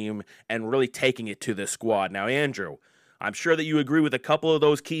team, and really taking it to this squad. Now, Andrew, I'm sure that you agree with a couple of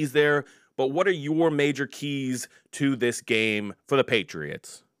those keys there, but what are your major keys to this game for the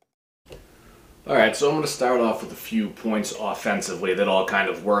Patriots? All right, so I'm going to start off with a few points offensively that all kind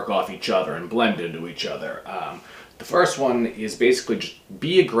of work off each other and blend into each other. The first one is basically just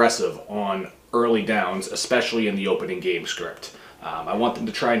be aggressive on early downs, especially in the opening game script. I want them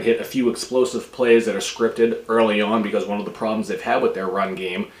to try and hit a few explosive plays that are scripted early on, because one of the problems they've had with their run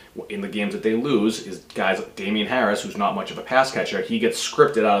game in the games that they lose is guys like Damian Harris, who's not much of a pass catcher. He gets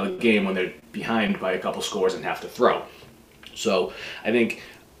scripted out of the game when they're behind by a couple scores and have to throw. So I think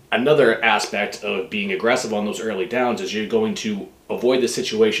another aspect of being aggressive on those early downs is you're going to avoid the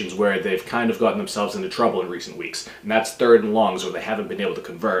situations where they've kind of gotten themselves into trouble in recent weeks. And that's 3rd and longs where they haven't been able to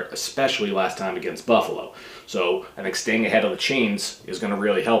convert, especially last time against Buffalo. So I think staying ahead of the chains is going to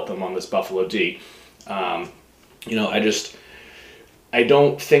really help them on this Buffalo D. I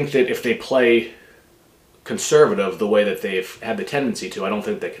don't think that if they play conservative the way that they've had the tendency to, I don't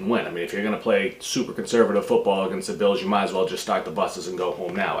think they can win. I mean, if you're going to play super conservative football against the Bills, you might as well just start the buses and go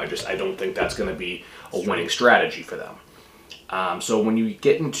home now. I don't think that's going to be a winning strategy for them. So when you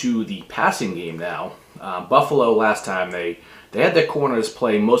get into the passing game now, Buffalo last time, they had their corners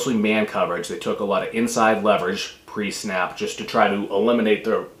play mostly man coverage. They took a lot of inside leverage pre-snap just to try to eliminate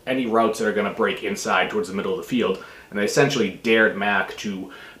any routes that are going to break inside towards the middle of the field. and they essentially dared Mac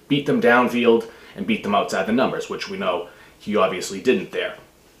to beat them downfield and beat them outside the numbers, which we know he obviously didn't there.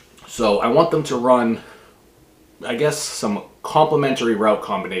 So I want them to run, I guess, some complementary route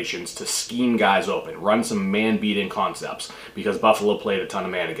combinations to scheme guys open, run some man-beating concepts, because Buffalo played a ton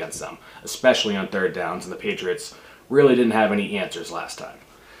of man against them, especially on third downs, and the Patriots really didn't have any answers last time.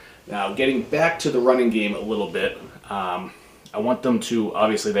 Now, getting back to the running game a little bit, I want them to,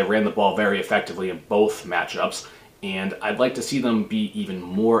 obviously they ran the ball very effectively in both matchups, and I'd like to see them be even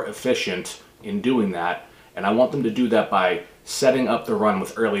more efficient in doing that, and I want them to do that by setting up the run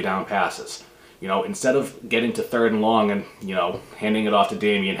with early down passes. Instead of getting to 3rd and long and, handing it off to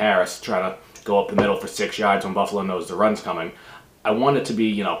Damian Harris, trying to go up the middle for 6 yards when Buffalo knows the run's coming, I want it to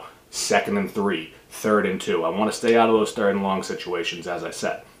be, 2nd and 3, 3rd and 2. I want to stay out of those 3rd and long situations, as I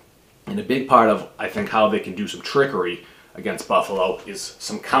said. And a big part of, I think, how they can do some trickery against Buffalo is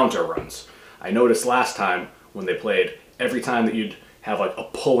some counter runs. I noticed last time when they played, every time that you'd have like a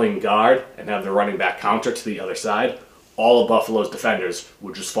pulling guard and have the running back counter to the other side, all of Buffalo's defenders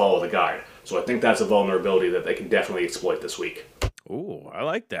would just follow the guard. So I think that's a vulnerability that they can definitely exploit this week. Ooh, I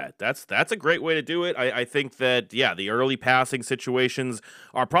like that. That's a great way to do it. I think that, yeah, the early passing situations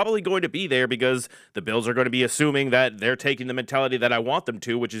are probably going to be there because the Bills are going to be assuming that they're taking the mentality that I want them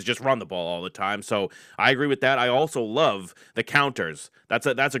to, which is just run the ball all the time. So I agree with that. I also love the counters. That's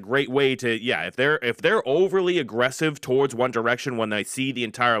a great way to, yeah, if they're overly aggressive towards one direction when they see the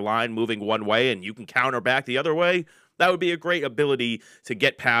entire line moving one way and you can counter back the other way, that would be a great ability to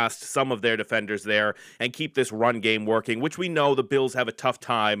get past some of their defenders there and keep this run game working, which we know the Bills have a tough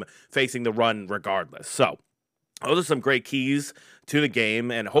time facing the run regardless. So those are some great keys to the game,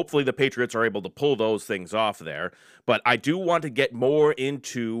 and hopefully the Patriots are able to pull those things off there. But I do want to get more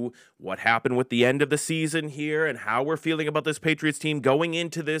into what happened with the end of the season here and how we're feeling about this Patriots team going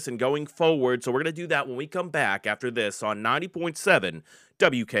into this and going forward. So we're going to do that when we come back after this on 90.7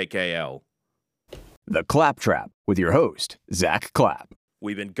 WKKL. The Claptrap with your host, Zack Clapp.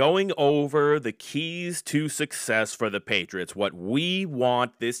 We've been going over the keys to success for the Patriots, what we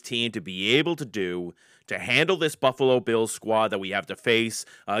want this team to be able to do to handle this Buffalo Bills squad that we have to face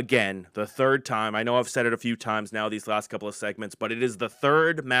again, the 3rd time. I know I've said it a few times now these last couple of segments, but it is the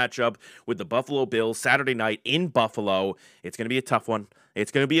 3rd matchup with the Buffalo Bills Saturday night in Buffalo. It's going to be a tough one.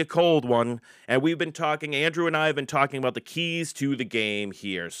 It's going to be a cold one. And Andrew and I have been talking about the keys to the game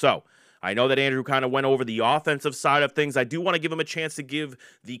here. So I know that Andrew kind of went over the offensive side of things. I do want to give him a chance to give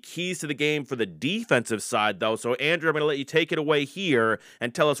the keys to the game for the defensive side, though. So, Andrew, I'm going to let you take it away here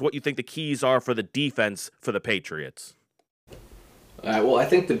and tell us what you think the keys are for the defense for the Patriots. Well, I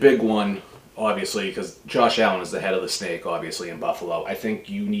think the big one, obviously, because Josh Allen is the head of the snake, obviously, in Buffalo, I think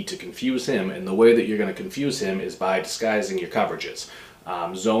you need to confuse him, and the way that you're going to confuse him is by disguising your coverages.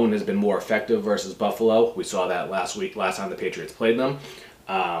 Zone has been more effective versus Buffalo. We saw that last time the Patriots played them.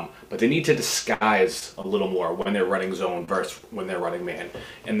 But they need to disguise a little more when they're running zone versus when they're running man.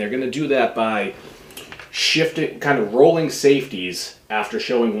 And they're going to do that by shifting, kind of rolling safeties after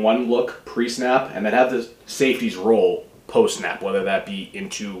showing one look pre-snap, and then have the safeties roll post-snap, whether that be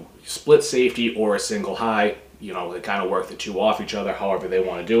into split safety or a single high. They kind of work the two off each other however they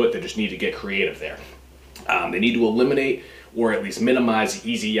want to do it. They just need to get creative there. They need to eliminate or at least minimize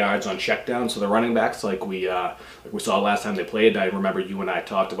easy yards on checkdowns. So the running backs, like we saw last time they played, I remember you and I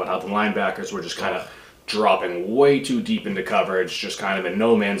talked about how the linebackers were just kind of dropping way too deep into coverage, just kind of in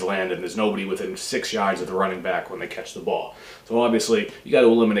no man's land, and there's nobody within 6 yards of the running back when they catch the ball. So obviously, you got to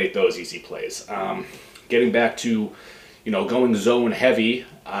eliminate those easy plays. Getting back to, going zone heavy,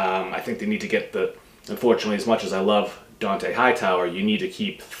 I think they need to get unfortunately, as much as I love Dante Hightower, you need to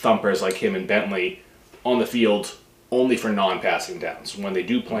keep thumpers like him and Bentley on the field only for non-passing downs. When they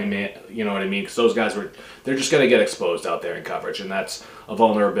do play man, you know what I mean? Because those guys they're just going to get exposed out there in coverage, and that's a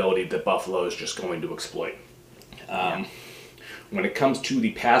vulnerability that Buffalo is just going to exploit. When it comes to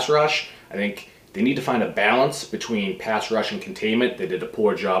the pass rush, I think they need to find a balance between pass rush and containment. They did a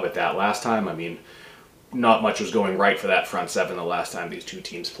poor job at that last time. I mean, not much was going right for that front seven the last time these two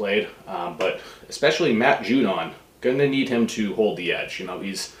teams played. But especially Matt Judon, going to need him to hold the edge.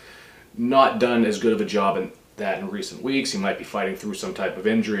 He's not done as good of a job in recent weeks. He might be fighting through some type of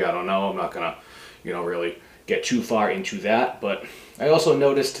injury. I don't know. I'm not going to, really get too far into that. But I also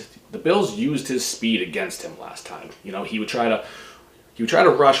noticed the Bills used his speed against him last time. He would try to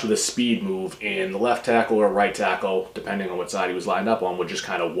rush with a speed move, and the left tackle or right tackle, depending on what side he was lined up on, would just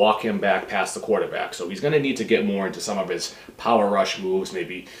kind of walk him back past the quarterback. So he's going to need to get more into some of his power rush moves,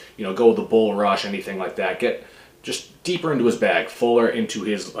 maybe, go with the bull rush, anything like that. Get just deeper into his bag, fuller into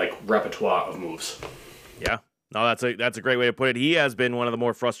his repertoire of moves. Yeah. No, that's a great way to put it. He has been one of the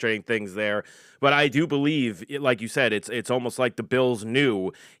more frustrating things there, but I do believe, like you said, it's almost like the Bills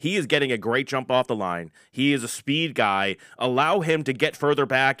knew he is getting a great jump off the line. He is a speed guy. Allow him to get further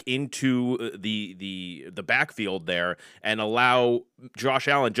back into the backfield there, and allow Josh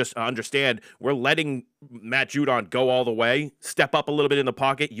Allen just to understand we're letting Matt Judon go all the way. Step up a little bit in the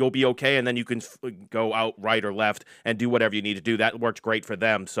pocket, you'll be okay, and then you can go out right or left and do whatever you need to do. That worked great for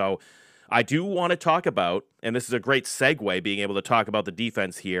them. So I do want to talk about, and this is a great segue, being able to talk about the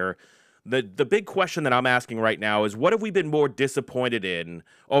defense here. The big question that I'm asking right now is, what have we been more disappointed in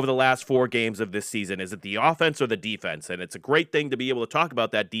over the last 4 games of this season? Is it the offense or the defense? And it's a great thing to be able to talk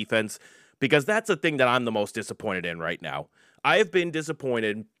about that defense, because that's the thing that I'm the most disappointed in right now. I have been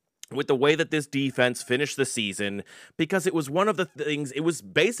disappointed with the way that this defense finished the season, because it was one of the things, it was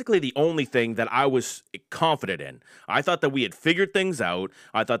basically the only thing that I was confident in. I thought that we had figured things out.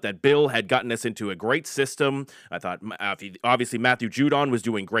 I thought that Bill had gotten us into a great system. I thought, obviously, Matthew Judon was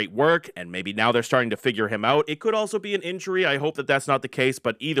doing great work, and maybe now they're starting to figure him out. It could also be an injury. I hope that that's not the case,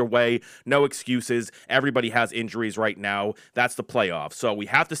 but either way, no excuses. Everybody has injuries right now. That's the playoffs, so we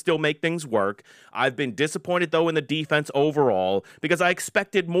have to still make things work. I've been disappointed, though, in the defense overall, because I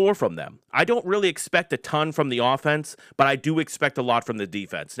expected more from them. I don't really expect a ton from the offense, but I do expect a lot from the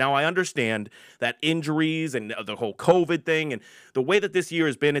defense. Now, I understand that injuries and the whole COVID thing and the way that this year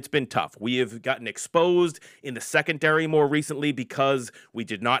has been, it's been tough. We have gotten exposed in the secondary more recently because we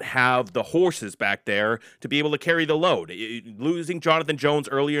did not have the horses back there to be able to carry the load. Losing Jonathan Jones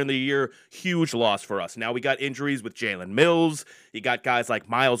earlier in the year, huge loss for us. Now we got injuries with Jalen Mills. You got guys like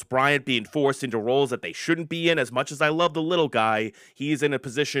Miles Bryant being forced into roles that they shouldn't be in. As much as I love the little guy, he's in a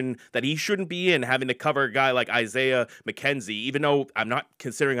position that he shouldn't be in, having to cover a guy like Isaiah McKenzie. Even though I'm not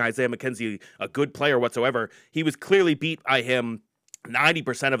considering Isaiah McKenzie a good player whatsoever, he was clearly beat by him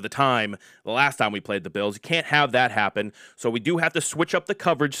 90% of the time the last time we played the Bills. You can't have that happen. So we do have to switch up the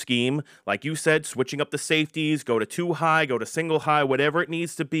coverage scheme. Like you said, switching up the safeties, go to 2 high, go to single high, whatever it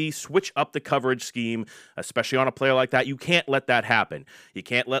needs to be, switch up the coverage scheme, especially on a player like that. You can't let that happen. You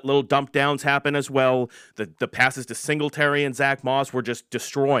can't let little dump downs happen as well. The passes to Singletary and Zack Moss were just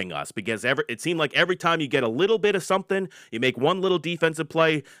destroying us, because it seemed like every time you get a little bit of something, you make one little defensive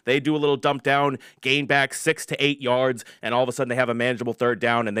play, they do a little dump down, gain back 6 to 8 yards, and all of a sudden they have a manageable 3rd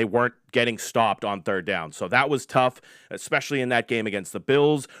down, and they weren't getting stopped on 3rd down. So that was tough, especially in that game against the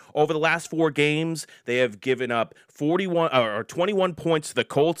Bills. Over the last 4 games, they have given up 21 points to the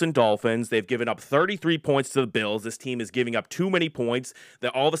Colts and Dolphins. They've given up 33 points to the Bills. This team is giving up too many points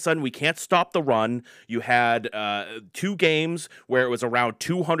that all of a sudden we can't stop the run. You had 2 games where it was around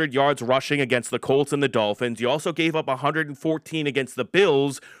 200 yards rushing against the Colts and the Dolphins. You also gave up 114 against the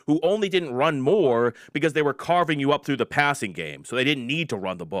Bills, who only didn't run more because they were carving you up through the passing game. So they didn't need to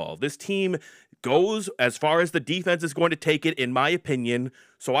run the ball. This team goes as far as the defense is going to take it, in my opinion.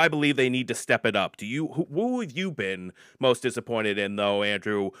 So I believe they need to step it up. Who have you been most disappointed in, though,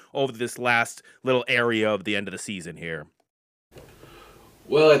 Andrew, over this last little area of the end of the season here?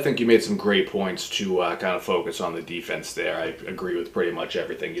 Well, I think you made some great points to kind of focus on the defense there. I agree with pretty much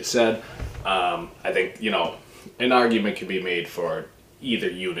everything you said. I think, an argument can be made for either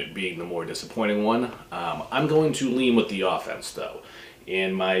unit being the more disappointing one. I'm going to lean with the offense, though.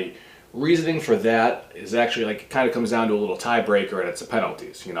 And my reasoning for that is actually kind of comes down to a little tiebreaker, and it's the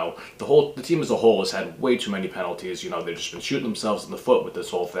penalties. The team as a whole has had way too many penalties. They've just been shooting themselves in the foot with this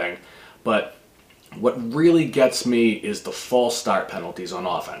whole thing. But what really gets me is the false start penalties on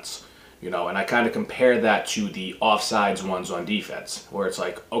offense. And I kind of compare that to the offsides ones on defense, where it's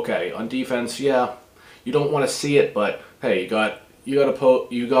like, okay, on defense, yeah, you don't want to see it, but hey, you got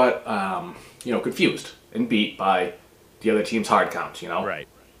confused and beat by the other team's hard count, Right.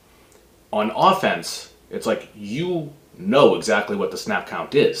 On offense, it's like you know exactly what the snap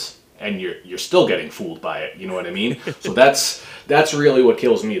count is, and you're still getting fooled by it. You know what I mean? So that's really what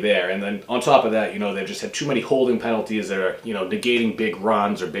kills me there. And then on top of that, they've just had too many holding penalties that are negating big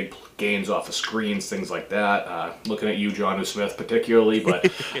runs or big gains off of screens, things like that. Looking at you, Jonnu Smith, particularly, but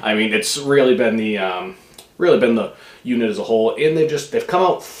I mean, it's really been the unit as a whole, and they've come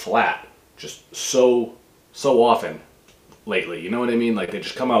out flat just so often lately. You know what I mean? Like, they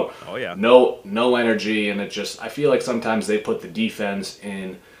just come out no energy, and I feel like sometimes they put the defense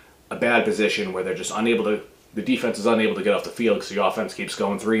in a bad position where they're just the defense is unable to get off the field because the offense keeps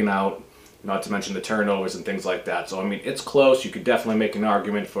going 3 and out, not to mention the turnovers and things like that. So, I mean, it's close. You could definitely make an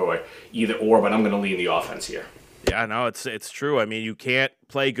argument for either or, but I'm going to lean the offense here. Yeah, no, it's true. I mean, you can't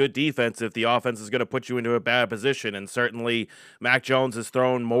play good defense if the offense is going to put you into a bad position. And certainly Mac Jones has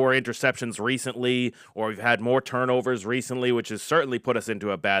thrown more interceptions recently, or we've had more turnovers recently, which has certainly put us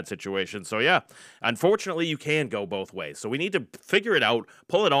into a bad situation. So yeah, unfortunately you can go both ways. So we need to figure it out,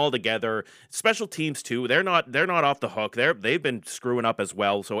 pull it all together. Special teams too, they're not off the hook. They've been screwing up as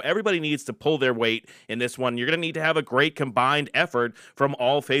well. So everybody needs to pull their weight in this one. You're going to need to have a great combined effort from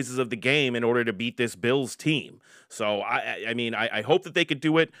all phases of the game in order to beat this Bills team. So, I hope that they could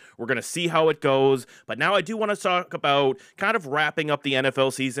do it. We're going to see how it goes. But now I do want to talk about kind of wrapping up the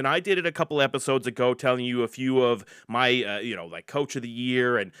NFL season. I did it a couple episodes ago telling you a few of my, like Coach of the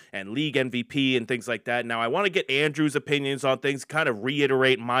Year and League MVP and things like that. Now, I want to get Andrew's opinions on things, kind of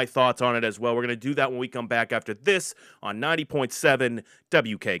reiterate my thoughts on it as well. We're going to do that when we come back after this on 90.7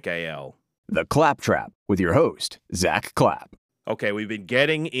 WKKL. The Claptrap with your host, Zack Clapp. Okay, we've been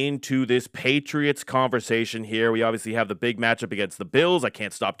getting into this Patriots conversation here. We obviously have the big matchup against the Bills. I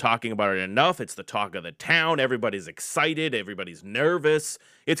can't stop talking about it enough. It's the talk of the town. Everybody's excited. Everybody's nervous.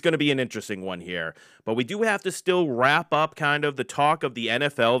 It's going to be an interesting one here. But we do have to still wrap up kind of the talk of the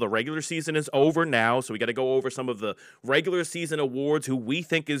NFL. The regular season is over now, so we got to go over some of the regular season awards, who we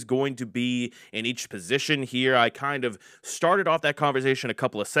think is going to be in each position here. I kind of started off that conversation a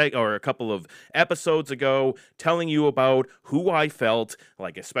couple of episodes ago, telling you about who I felt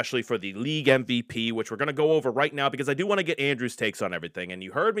like, especially for the league MVP, which we're going to go over right now because I do want to get Andrew's takes on everything. And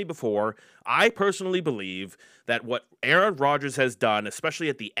you heard me before. I personally believe that what Aaron Rodgers has done, especially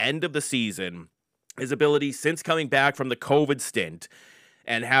at the end of the season, his ability since coming back from the COVID stint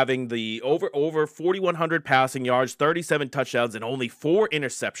and having the over 4,100 passing yards, 37 touchdowns, and only 4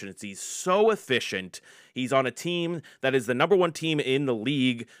 interceptions. He's so efficient. He's on a team that is the number 1 team in the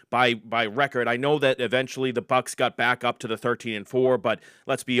league by record. I know that eventually the Bucs got back up to the 13-4, but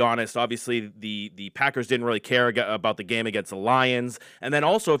let's be honest. Obviously, the Packers didn't really care about the game against the Lions. And then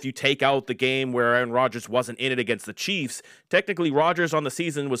also, if you take out the game where Aaron Rodgers wasn't in it against the Chiefs, technically Rodgers on the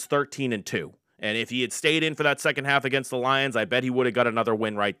season was 13-2. And if he had stayed in for that second half against the Lions, I bet he would have got another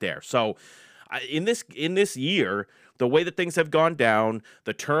win right there. So in this year, the way that things have gone down,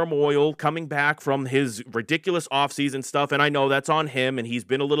 the turmoil coming back from his ridiculous offseason stuff, and I know that's on him, and he's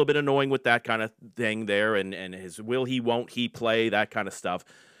been a little bit annoying with that kind of thing there, and his will he, won't he play, that kind of stuff.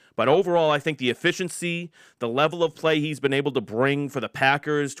 But overall, I think the efficiency, the level of play he's been able to bring for the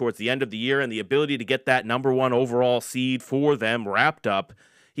Packers towards the end of the year, and the ability to get that number 1 overall seed for them wrapped up,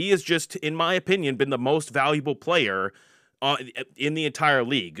 he has just, in my opinion, been the most valuable player in the entire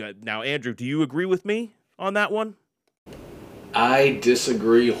league. Now, Andrew, do you agree with me on that one? I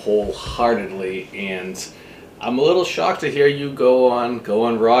disagree wholeheartedly, and I'm a little shocked to hear you go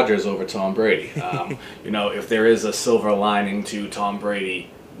on Rodgers over Tom Brady. If there is a silver lining to Tom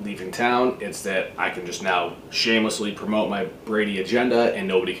Brady leaving town, it's that I can just now shamelessly promote my Brady agenda, and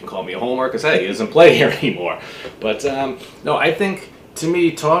nobody can call me a homer because, hey, he doesn't play here anymore. But no, I think, to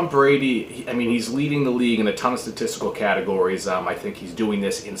me, Tom Brady, he's leading the league in a ton of statistical categories. I think he's doing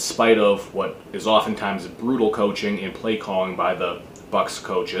this in spite of what is oftentimes brutal coaching and play calling by the Bucs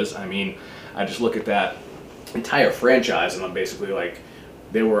coaches. I just look at that entire franchise, and I'm basically like,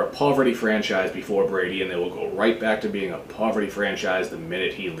 they were a poverty franchise before Brady, and they will go right back to being a poverty franchise the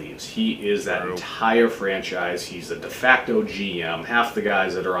minute he leaves. He is that entire franchise. He's a de facto GM. Half the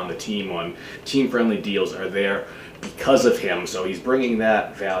guys that are on the team on team-friendly deals are there because of him, so he's bringing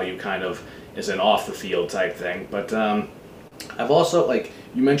that value kind of as an off-the-field type thing. But I've also,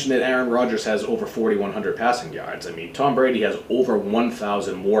 you mentioned that Aaron Rodgers has over 4,100 passing yards. Tom Brady has over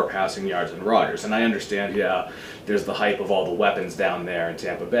 1,000 more passing yards than Rodgers, and I understand, there's the hype of all the weapons down there in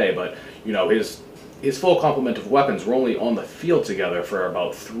Tampa Bay, but, his full complement of weapons were only on the field together for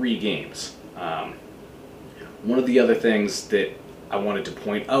about 3 games. One of the other things that I wanted to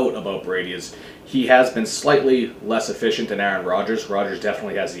point out about Brady is he has been slightly less efficient than Aaron Rodgers. Rodgers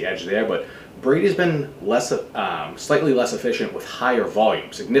definitely has the edge there, but Brady's been slightly less efficient with higher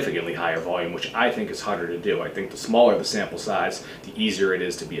volume, significantly higher volume, which I think is harder to do. I think the smaller the sample size, the easier it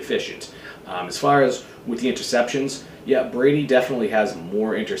is to be efficient. As far as with the interceptions, yeah, Brady definitely has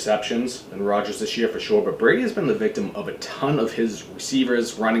more interceptions than Rodgers this year for sure, but Brady has been the victim of a ton of his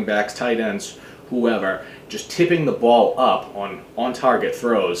receivers, running backs, tight ends, whoever, just tipping the ball up on target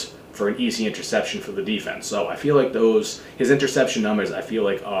throws for an easy interception for the defense. So I feel like his interception numbers, I feel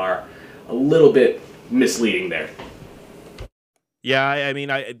like, are a little bit misleading there. Yeah,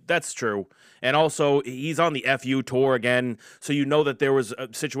 that's true. And also, he's on the FU tour again, so you know that there was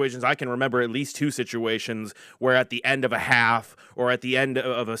situations, I can remember at least 2 situations, where at the end of a half or at the end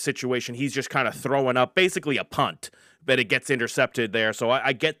of a situation, he's just kind of throwing up basically a punt but it gets intercepted there. So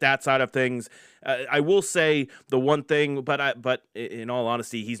I get that side of things. I will say the one thing, but in all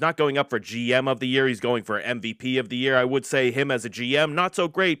honesty, he's not going up for GM of the year. He's going for MVP of the year. I would say him as a GM, not so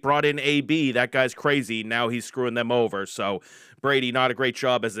great. Brought in AB. That guy's crazy. Now he's screwing them over. So Brady, not a great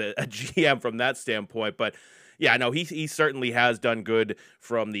job as a GM from that standpoint. But yeah, no, he certainly has done good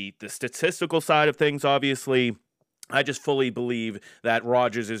from the statistical side of things, obviously. I just fully believe that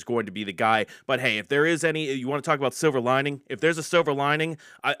Rodgers is going to be the guy. But hey, if there is any, you want to talk about silver lining? If there's a silver lining,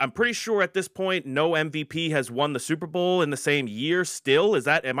 I'm pretty sure at this point, no MVP has won the Super Bowl in the same year still.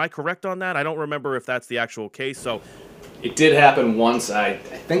 Am I correct on that? I don't remember if that's the actual case. So it did happen once. I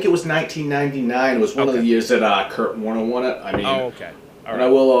think it was 1999. It was one of the years that Kurt Warner won it. I mean, okay. All right. I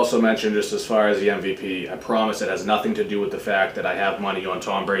will also mention, just as far as the MVP, I promise it has nothing to do with the fact that I have money on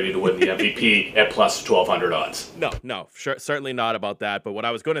Tom Brady to win the MVP at plus 1,200 odds. No, certainly not about that. But what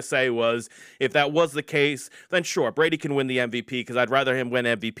I was going to say was, if that was the case, then sure, Brady can win the MVP because I'd rather him win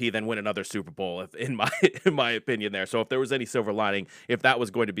MVP than win another Super Bowl, in my opinion there. So if there was any silver lining, if that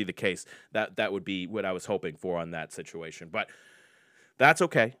was going to be the case, that would be what I was hoping for on that situation. But that's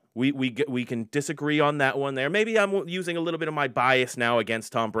okay. We can disagree on that one there. Maybe I'm using a little bit of my bias now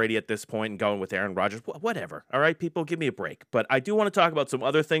against Tom Brady at this point and going with Aaron Rodgers. Whatever. All right, people, give me a break. But I do want to talk about some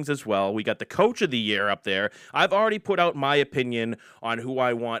other things as well. We got the Coach of the Year up there. I've already put out my opinion on who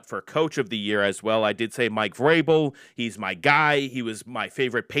I want for Coach of the Year as well. I did say Mike Vrabel. He's my guy. He was my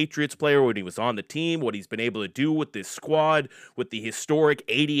favorite Patriots player when he was on the team. What he's been able to do with this squad, with the historic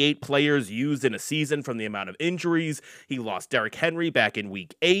 88 players used in a season from the amount of injuries. He lost Derrick Henry back in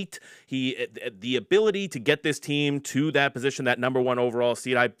Week 8. The ability to get this team to that position, that number one overall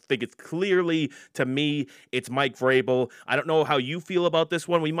seed, I think it's clearly, to me, it's Mike Vrabel. I don't know how you feel about this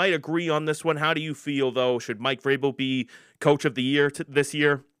one. We might agree on this one. How do you feel, though? Should Mike Vrabel be Coach of the Year this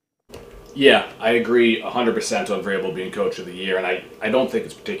year? Yeah, I agree 100% on Vrabel being Coach of the Year, and I don't think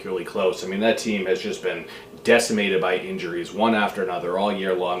it's particularly close. I mean, that team has just been decimated by injuries, one after another, all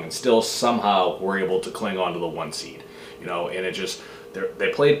year long, and still somehow were able to cling on to the one seed. And it just...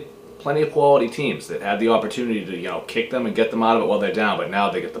 They played plenty of quality teams that had the opportunity to, kick them and get them out of it while they're down. But now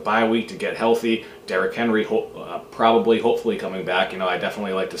they get the bye week to get healthy. Derrick Henry hopefully coming back. I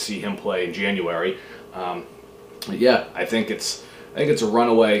definitely like to see him play in January. But yeah, I think it's a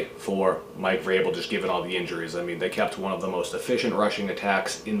runaway for Mike Vrabel, just given all the injuries. I mean, they kept one of the most efficient rushing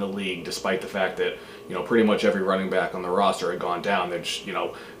attacks in the league, despite the fact that, pretty much every running back on the roster had gone down. They're just,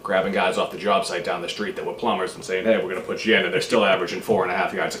 grabbing guys off the job site down the street that were plumbers and saying, hey, we're going to put you in, and they're still averaging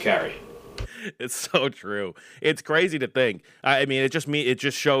 4.5 yards a carry. It's so true. It's crazy to think. I mean, it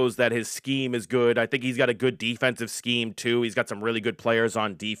just shows that his scheme is good. I think he's got a good defensive scheme too. He's got some really good players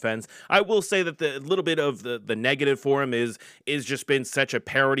on defense. I will say that the little bit of the negative for him is just been such a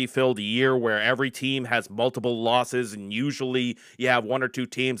parity-filled year where every team has multiple losses, and usually you have one or two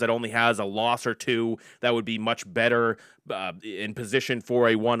teams that only has a loss or two that would be much better in position for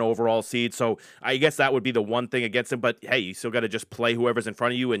a one overall seed. So I guess that would be the one thing against him. But hey, you still got to just play whoever's in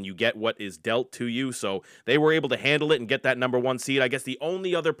front of you, and you get what is dealt to you. So they were able to handle it and get that number one seed. I guess the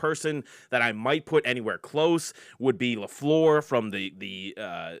only other person that I might put anywhere close would be LaFleur from the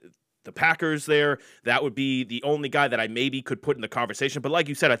Packers there. That would be the only guy that I maybe could put in the conversation. But like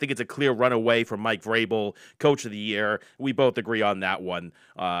you said, I think it's a clear runaway for Mike Vrabel, Coach of the Year. We both agree on that one.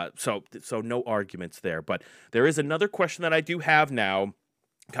 So no arguments there. But there is another question that I do have now,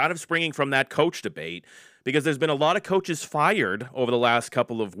 kind of springing from that coach debate, because there's been a lot of coaches fired over the last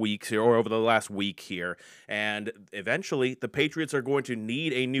couple of weeks here, or over the last week here, and eventually the Patriots are going to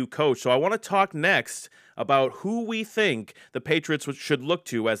need a new coach. So I want to talk next about who we think the Patriots should look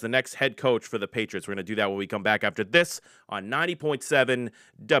to as the next head coach for the Patriots. We're going to do that when we come back after this on 90.7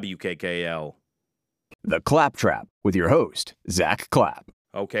 WKKL. The Claptrap with your host, Zack Clapp.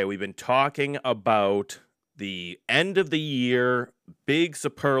 Okay, we've been talking about the end of the year, big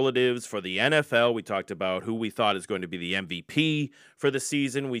superlatives for the NFL. We talked about who we thought is going to be the MVP for the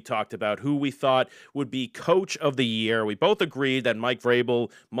season. We talked about who we thought would be Coach of the Year. We both agreed that Mike Vrabel,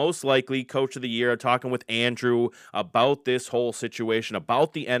 most likely Coach of the Year, talking with Andrew about this whole situation,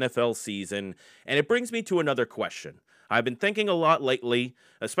 about the NFL season. And it brings me to another question. I've been thinking a lot lately,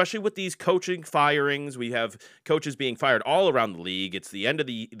 especially with these coaching firings. We have coaches being fired all around the league. It's the end of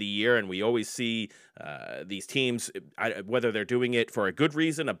the year, and we always see these teams, whether they're doing it for a good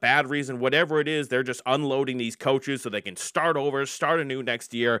reason, a bad reason, whatever it is, they're just unloading these coaches so they can start over, start anew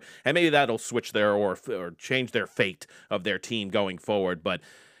next year, and maybe that'll switch their or change their fate of their team going forward. But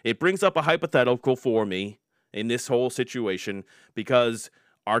it brings up a hypothetical for me in this whole situation, because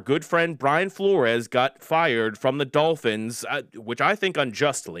our good friend Brian Flores got fired from the Dolphins, which I think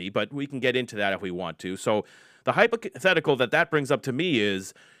unjustly, but we can get into that if we want to. So the hypothetical that brings up to me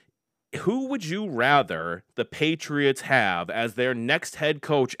is, who would you rather the Patriots have as their next head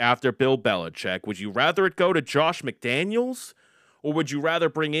coach after Bill Belichick? Would you rather it go to Josh McDaniels, or would you rather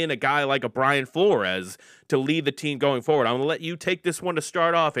bring in a guy like a Brian Flores to lead the team going forward? I'm going to let you take this one to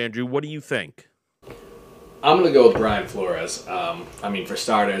start off, Andrew. What do you think? I'm going to go with Brian Flores. I mean, for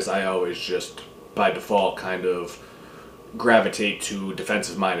starters, I always just, by default, kind of gravitate to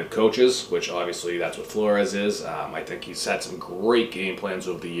defensive-minded coaches, which obviously that's what Flores is. I think he's had some great game plans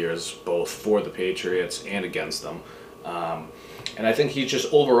over the years, both for the Patriots and against them. And I think he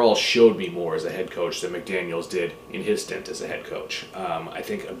just overall showed me more as a head coach than McDaniels did in his stint as a head coach. I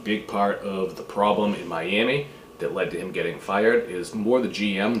think a big part of the problem in Miami that led to him getting fired is more the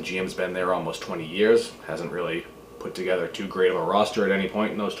GM. The GM's been there almost 20 years, hasn't really put together too great of a roster at any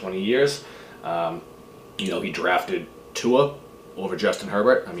point in those 20 years. He drafted Tua over Justin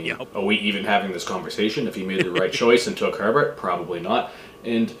Herbert. I mean, Are we even having this conversation? If he made the right choice and took Herbert, probably not.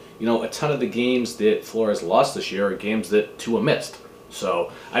 And, a ton of the games that Flores lost this year are games that Tua missed.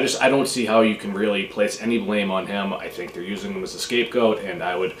 So I don't see how you can really place any blame on him. I think they're using him as a scapegoat, and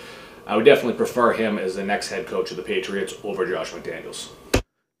I would definitely prefer him as the next head coach of the Patriots over Josh McDaniels.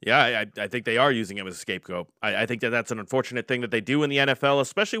 Yeah, I think they are using him as a scapegoat. I think that's an unfortunate thing that they do in the NFL,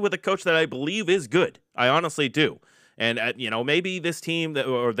 especially with a coach that I believe is good. I honestly do. And, maybe this team,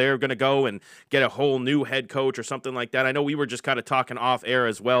 or they're going to go and get a whole new head coach or something like that. I know we were just kind of talking off air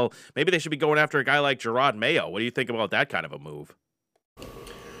as well. Maybe they should be going after a guy like Gerard Mayo. What do you think about that kind of a move?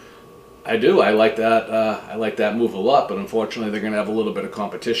 I do. I like that. I like that move a lot, but unfortunately, they're going to have a little bit of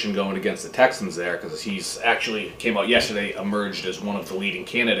competition going against the Texans there, because he's actually came out yesterday, emerged as one of the leading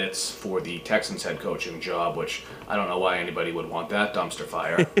candidates for the Texans head coaching job, which I don't know why anybody would want that dumpster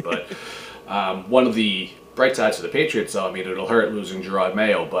fire. But one of the bright sides of the Patriots, though, I mean, it'll hurt losing Gerard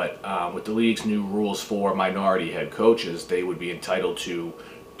Mayo, but with the league's new rules for minority head coaches, they would be entitled to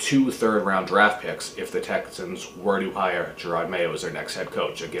 2 third-round draft picks if the Texans were to hire Gerard Mayo as their next head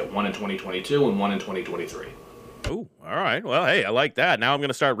coach. They'd get one in 2022 and one in 2023. Oh, all right. Well, hey, I like that. Now I'm going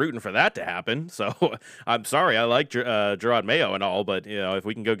to start rooting for that to happen. So I'm sorry. I like Gerard Mayo and all, but if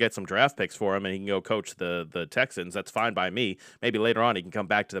we can go get some draft picks for him and he can go coach the Texans, that's fine by me. Maybe later on he can come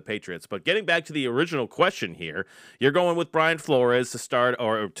back to the Patriots. But getting back to the original question here, you're going with Brian Flores to start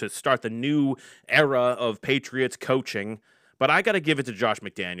the new era of Patriots coaching. But I got to give it to Josh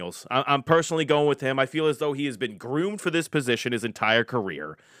McDaniels. I'm personally going with him. I feel as though he has been groomed for this position his entire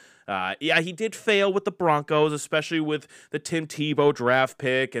career. He did fail with the Broncos, especially with the Tim Tebow draft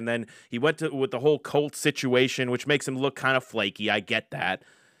pick, and then he went with the whole Colts situation, which makes him look kind of flaky. I get that.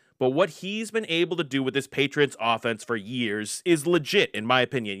 But what he's been able to do with this Patriots offense for years is legit, in my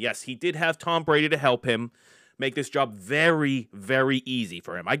opinion. Yes, he did have Tom Brady to help him make this job very, very easy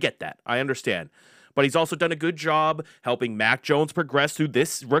for him. I get that. I understand. But he's also done a good job helping Mac Jones progress through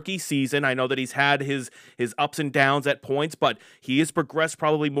this rookie season. I know that he's had his ups and downs at points, but he has progressed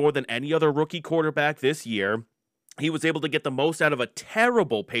probably more than any other rookie quarterback this year. He was able to get the most out of a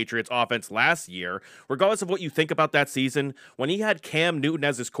terrible Patriots offense last year. Regardless of what you think about that season, when he had Cam Newton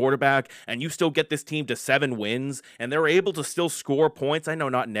as his quarterback and you still get this team to 7 wins and they're able to still score points, I know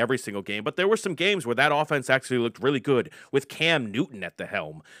not in every single game, but there were some games where that offense actually looked really good with Cam Newton at the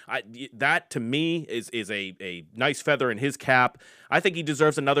helm. That, to me, is a nice feather in his cap. I think he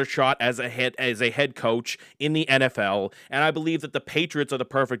deserves another shot as a head coach in the NFL, and I believe that the Patriots are the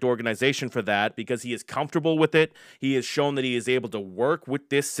perfect organization for that because he is comfortable with it. He has shown that he is able to work with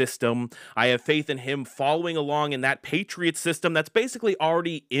this system. I have faith in him following along in that Patriots system that's basically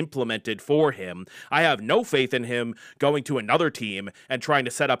already implemented for him. I have no faith in him going to another team and trying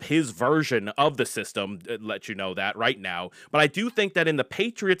to set up his version of the system, let you know that right now. But I do think that in the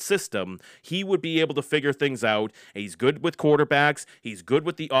Patriots system, he would be able to figure things out. He's good with quarterbacks. He's good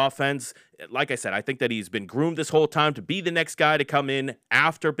with the offense. Like I said, I think that he's been groomed this whole time to be the next guy to come in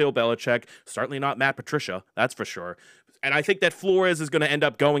after Bill Belichick. Certainly not Matt Patricia, that's for sure. And I think that Flores is going to end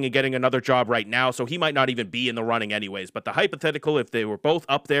up going and getting another job right now, so he might not even be in the running anyways. But the hypothetical, if they were both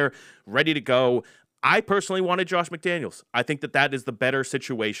up there, ready to go, I personally wanted Josh McDaniels. I think that is the better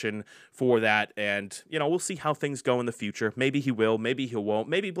situation for that. And, we'll see how things go in the future. Maybe he will. Maybe he won't.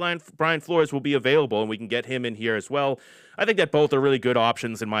 Maybe Brian Flores will be available and we can get him in here as well. I think that both are really good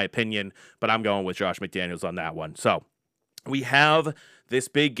options in my opinion, but I'm going with Josh McDaniels on that one. So we have this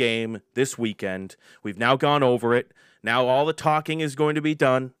big game this weekend. We've now gone over it. Now all the talking is going to be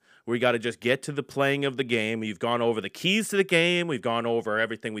done. We got to just get to the playing of the game. We've gone over the keys to the game. We've gone over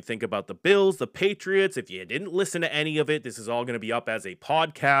everything we think about the Bills, the Patriots. If you didn't listen to any of it, this is all going to be up as a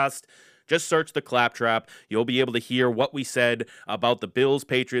podcast. Just search the Claptrap. You'll be able to hear what we said about the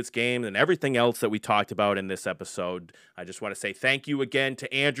Bills-Patriots game and everything else that we talked about in this episode. I just want to say thank you again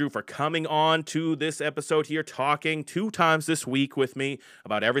to Andrew for coming on to this episode here, talking 2 times this week with me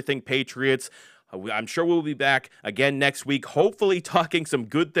about everything Patriots. I'm sure we'll be back again next week, hopefully talking some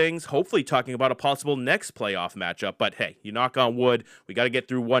good things, hopefully talking about a possible next playoff matchup. But hey, you knock on wood, we got to get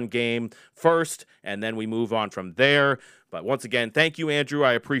through one game first, and then we move on from there. But once again, thank you, Andrew.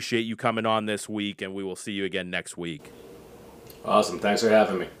 I appreciate you coming on this week, and we will see you again next week. Awesome. Thanks for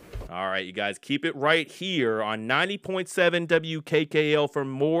having me. All right, you guys, keep it right here on 90.7 WKKL for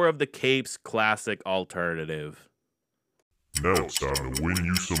more of the Capes Classic Alternative. Now it's time to win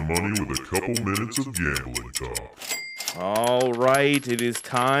you some money with a couple minutes of gambling talk. All right, it is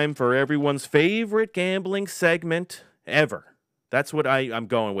time for everyone's favorite gambling segment ever. That's what I'm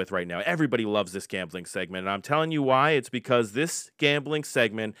going with right now. Everybody loves this gambling segment, and I'm telling you why. It's because this gambling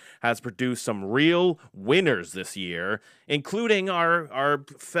segment has produced some real winners this year, including our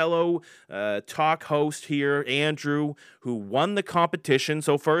fellow talk host here, Andrew, who won the competition.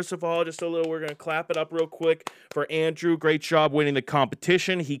 So first of all, we're going to clap it up real quick for Andrew. Great job winning the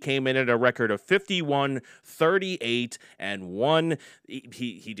competition. He came in at a record of 51, 38, and 1.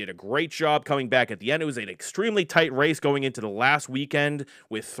 He did a great job coming back at the end. It was an extremely tight race going into the last weekend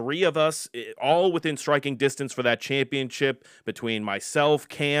with 3 of us all within striking distance for that championship between myself,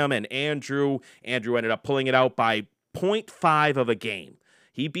 Cam, and Andrew. Andrew ended up pulling it out by 0.5 of a game.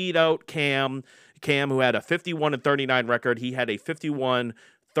 He beat out Cam, who had a 51 and 39 record. He had a 51,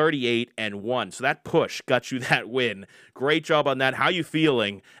 38 and 1. So that push got you that win. Great job on that. How you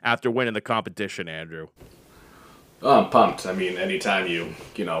feeling after winning the competition, Andrew? Oh, I'm pumped. I mean, anytime you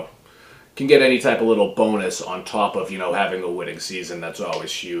can get any type of little bonus on top of, having a winning season, that's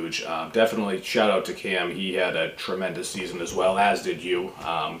always huge. Definitely shout out to Cam. He had a tremendous season as well, as did you.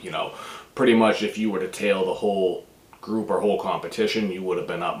 Pretty much if you were to tail the whole group or whole competition, you would have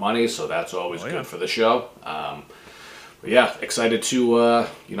been up money, so that's always good for the show. But yeah, excited to,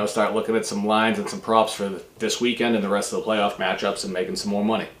 start looking at some lines and some props for this weekend and the rest of the playoff matchups and making some more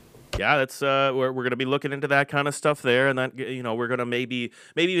money. Yeah, that's we're going to be looking into that kind of stuff there, and that we're going to maybe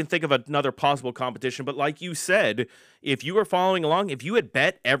even think of another possible competition. But like you said, if you were following along, if you had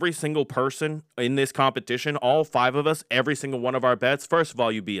bet every single person in this competition, all 5 of us, every single one of our bets, first of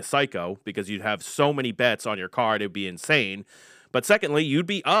all, you'd be a psycho because you'd have so many bets on your card, it'd be insane. But secondly, you'd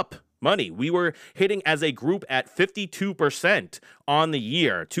be up money. We were hitting as a group at 52% on the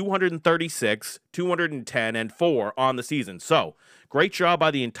year, 236, 210, and 4 on the season. So great job by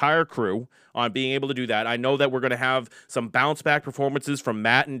the entire crew on being able to do that. I know that we're going to have some bounce back performances from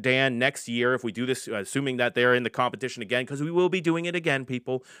Matt and Dan next year if we do this, assuming that they're in the competition again, because we will be doing it again,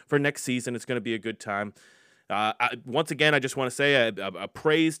 people, for next season. It's going to be a good time. Once again, I just want to say a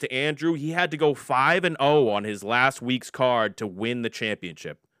praise to Andrew. He had to go 5-0 on his last week's card to win the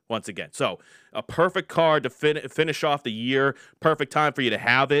championship. Once again, so a perfect card to finish off the year. Perfect time for you to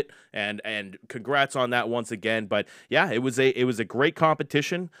have it, and congrats on that once again. But yeah, it was a great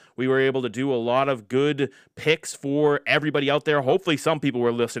competition. We were able to do a lot of good picks for everybody out there. Hopefully, some people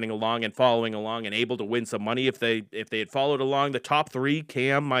were listening along and following along and able to win some money if they had followed along. The top 3,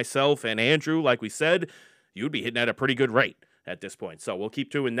 Cam, myself, and Andrew, like we said, you'd be hitting at a pretty good rate at this point. So we'll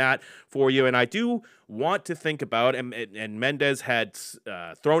keep doing that for you. And I do want to think about, and Mendez had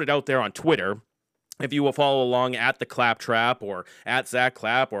thrown it out there on Twitter. If you will follow along at the Claptrap or at Zack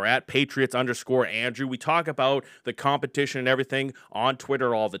Clap or at Patriots_Andrew, we talk about the competition and everything on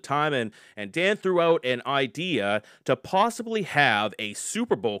Twitter all the time. And Dan threw out an idea to possibly have a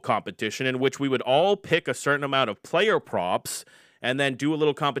Super Bowl competition in which we would all pick a certain amount of player props and then do a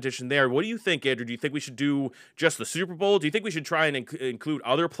little competition there. What do you think, Andrew? Do you think we should do just the Super Bowl? Do you think we should try and include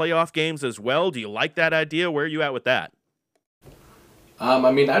other playoff games as well? Do you like that idea? Where are you at with that?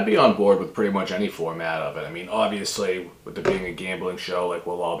 I'd be on board with pretty much any format of it. Obviously, with it being a gambling show,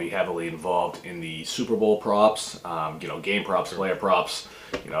 we'll all be heavily involved in the Super Bowl props, game props, player props.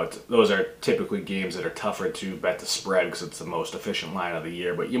 Those are typically games that are tougher to bet the spread because it's the most efficient line of the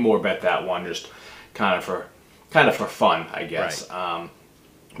year. But you more bet that one just kind of for fun, I guess. Right.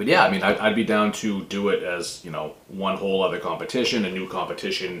 But yeah, I'd be down to do it as, one whole other competition, a new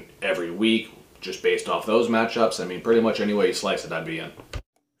competition every week, just based off those matchups. Pretty much any way you slice it, I'd be in.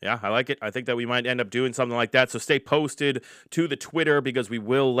 Yeah, I like it. I think that we might end up doing something like that. So stay posted to the Twitter because we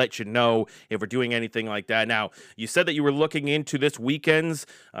will let you know if we're doing anything like that. Now, you said that you were looking into this weekend's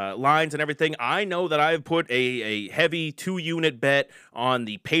lines and everything. I know that I've put a heavy 2-unit bet on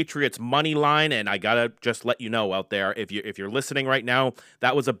the Patriots money line, and I gotta just let you know out there, if you're listening right now,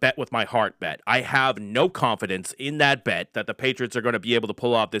 that was a bet with my heart bet. I have no confidence in that bet that the Patriots are going to be able to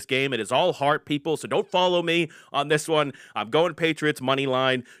pull off this game. It is all heart, people, so don't follow me on this one. I'm going Patriots money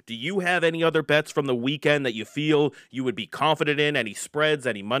line. Do you have any other bets from the weekend that you feel you would be confident in? Any spreads,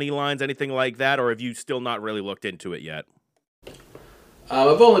 any money lines, anything like that? Or have you still not really looked into it yet?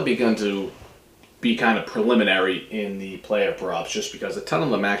 I've only begun to be kind of preliminary in the player props just because a ton of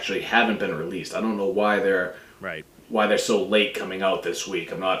them actually haven't been released. I don't know why they're so late coming out this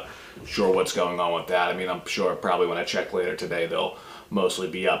week. I'm not sure what's going on with that. I mean, I'm sure probably when I check later today they'll mostly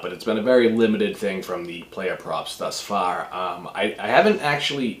be up, but it's been a very limited thing from the player props thus far. I haven't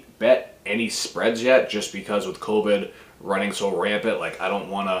actually bet any spreads yet just because with COVID running so rampant, like I don't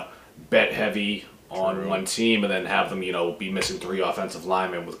want to bet heavy on one team and then have them, be missing 3 offensive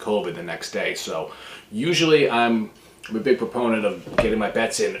linemen with COVID the next day. So usually I'm a big proponent of getting my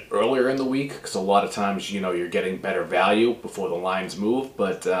bets in earlier in the week because a lot of times, you're getting better value before the lines move.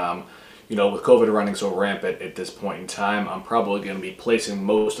 But, with COVID running so rampant at this point in time, I'm probably going to be placing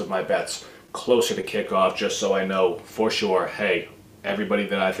most of my bets closer to kickoff just so I know for sure, hey, everybody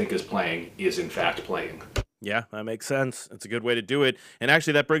that I think is playing is in fact playing. Yeah, that makes sense. It's a good way to do it. And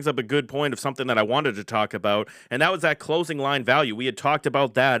actually, that brings up a good point of something that I wanted to talk about, and that was that closing line value. We had talked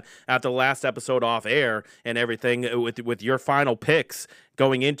about that at the last episode off air and everything with your final picks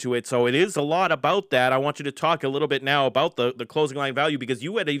going into it. So it is a lot about that. I want you to talk a little bit now about the closing line value because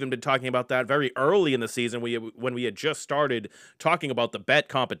you had even been talking about that very early in the season when we had just started talking about the bet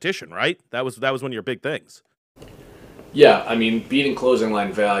competition, right? That was one of your big things. Yeah, I mean, beating closing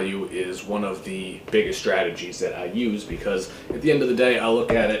line value is one of the biggest strategies that I use because at the end of the day, I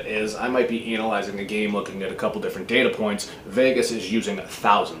look at it as I might be analyzing a game looking at a couple different data points. Vegas is using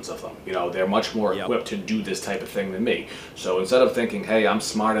thousands of them. They're much more equipped to do this type of thing than me. So instead of thinking, hey, I'm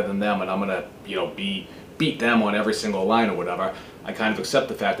smarter than them and I'm going to, beat them on every single line or whatever, I kind of accept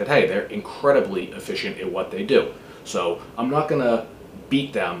the fact that, hey, they're incredibly efficient at what they do. So I'm not going to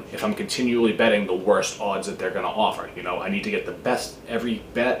beat them if I'm continually betting the worst odds that they're going to offer. I need to get the best every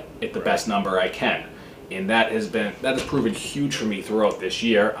bet at the best number I can, and that has proven huge for me throughout this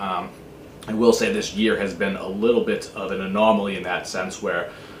year. I will say this year has been a little bit of an anomaly in that sense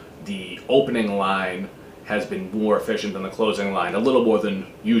where the opening line has been more efficient than the closing line, a little more than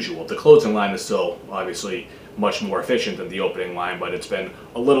usual. The closing line is still obviously much more efficient than the opening line, but it's been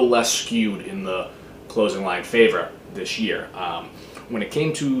a little less skewed in the closing line favor this year. When it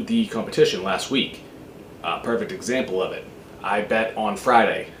came to the competition last week, perfect example of it, I bet on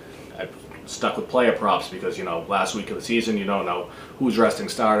Friday. I stuck with player props because, last week of the season, you don't know who's resting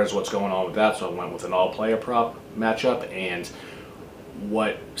starters, what's going on with that, so I went with an all-player prop matchup, and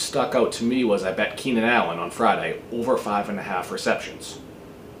what stuck out to me was I bet Keenan Allen on Friday over 5.5 receptions,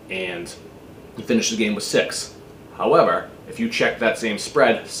 and he finished the game with 6. However, if you check that same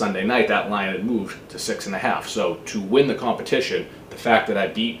spread Sunday night, that line had moved to 6.5. So to win the competition, the fact that I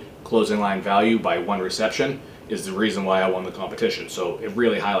beat closing line value by 1 reception is the reason why I won the competition. So it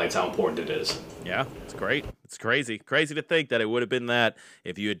really highlights how important it is. Yeah, it's great. It's crazy to think that it would have been that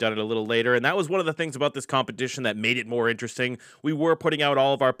if you had done it a little later. And that was one of the things about this competition that made it more interesting. We were putting out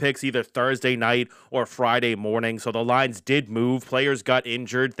all of our picks either Thursday night or Friday morning, so the lines did move. Players got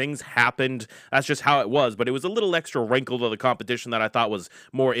injured. Things happened. That's just how it was. But it was a little extra wrinkle to the competition that I thought was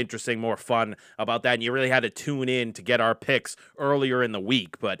more interesting, more fun about that. And you really had to tune in to get our picks earlier in the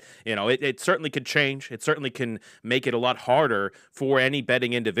week. But, it certainly could change. It certainly can make it a lot harder for any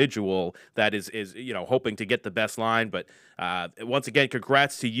betting individual that is hoping to get the best line. But once again,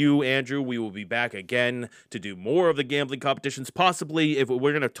 congrats to you, Andrew. We will be back again to do more of the gambling competitions, possibly if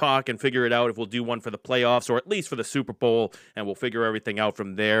we're going to talk and figure it out if we'll do one for the playoffs or at least for the Super Bowl, and we'll figure everything out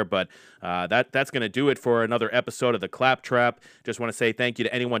from there. But that's going to do it for another episode of the Claptrap. Just want to say thank you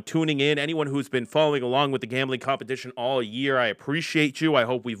to anyone tuning in, anyone who's been following along with the gambling competition all year. I appreciate you. I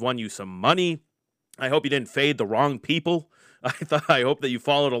hope we've won you some money. I hope you didn't fade the wrong people. I hope that you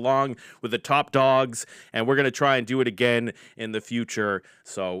followed along with the top dogs, and we're going to try and do it again in the future.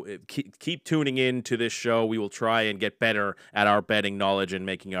 So keep tuning in to this show. We will try and get better at our betting knowledge and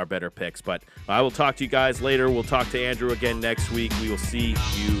making our better picks. But I will talk to you guys later. We'll talk to Andrew again next week. We will see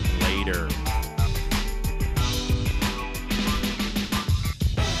you later.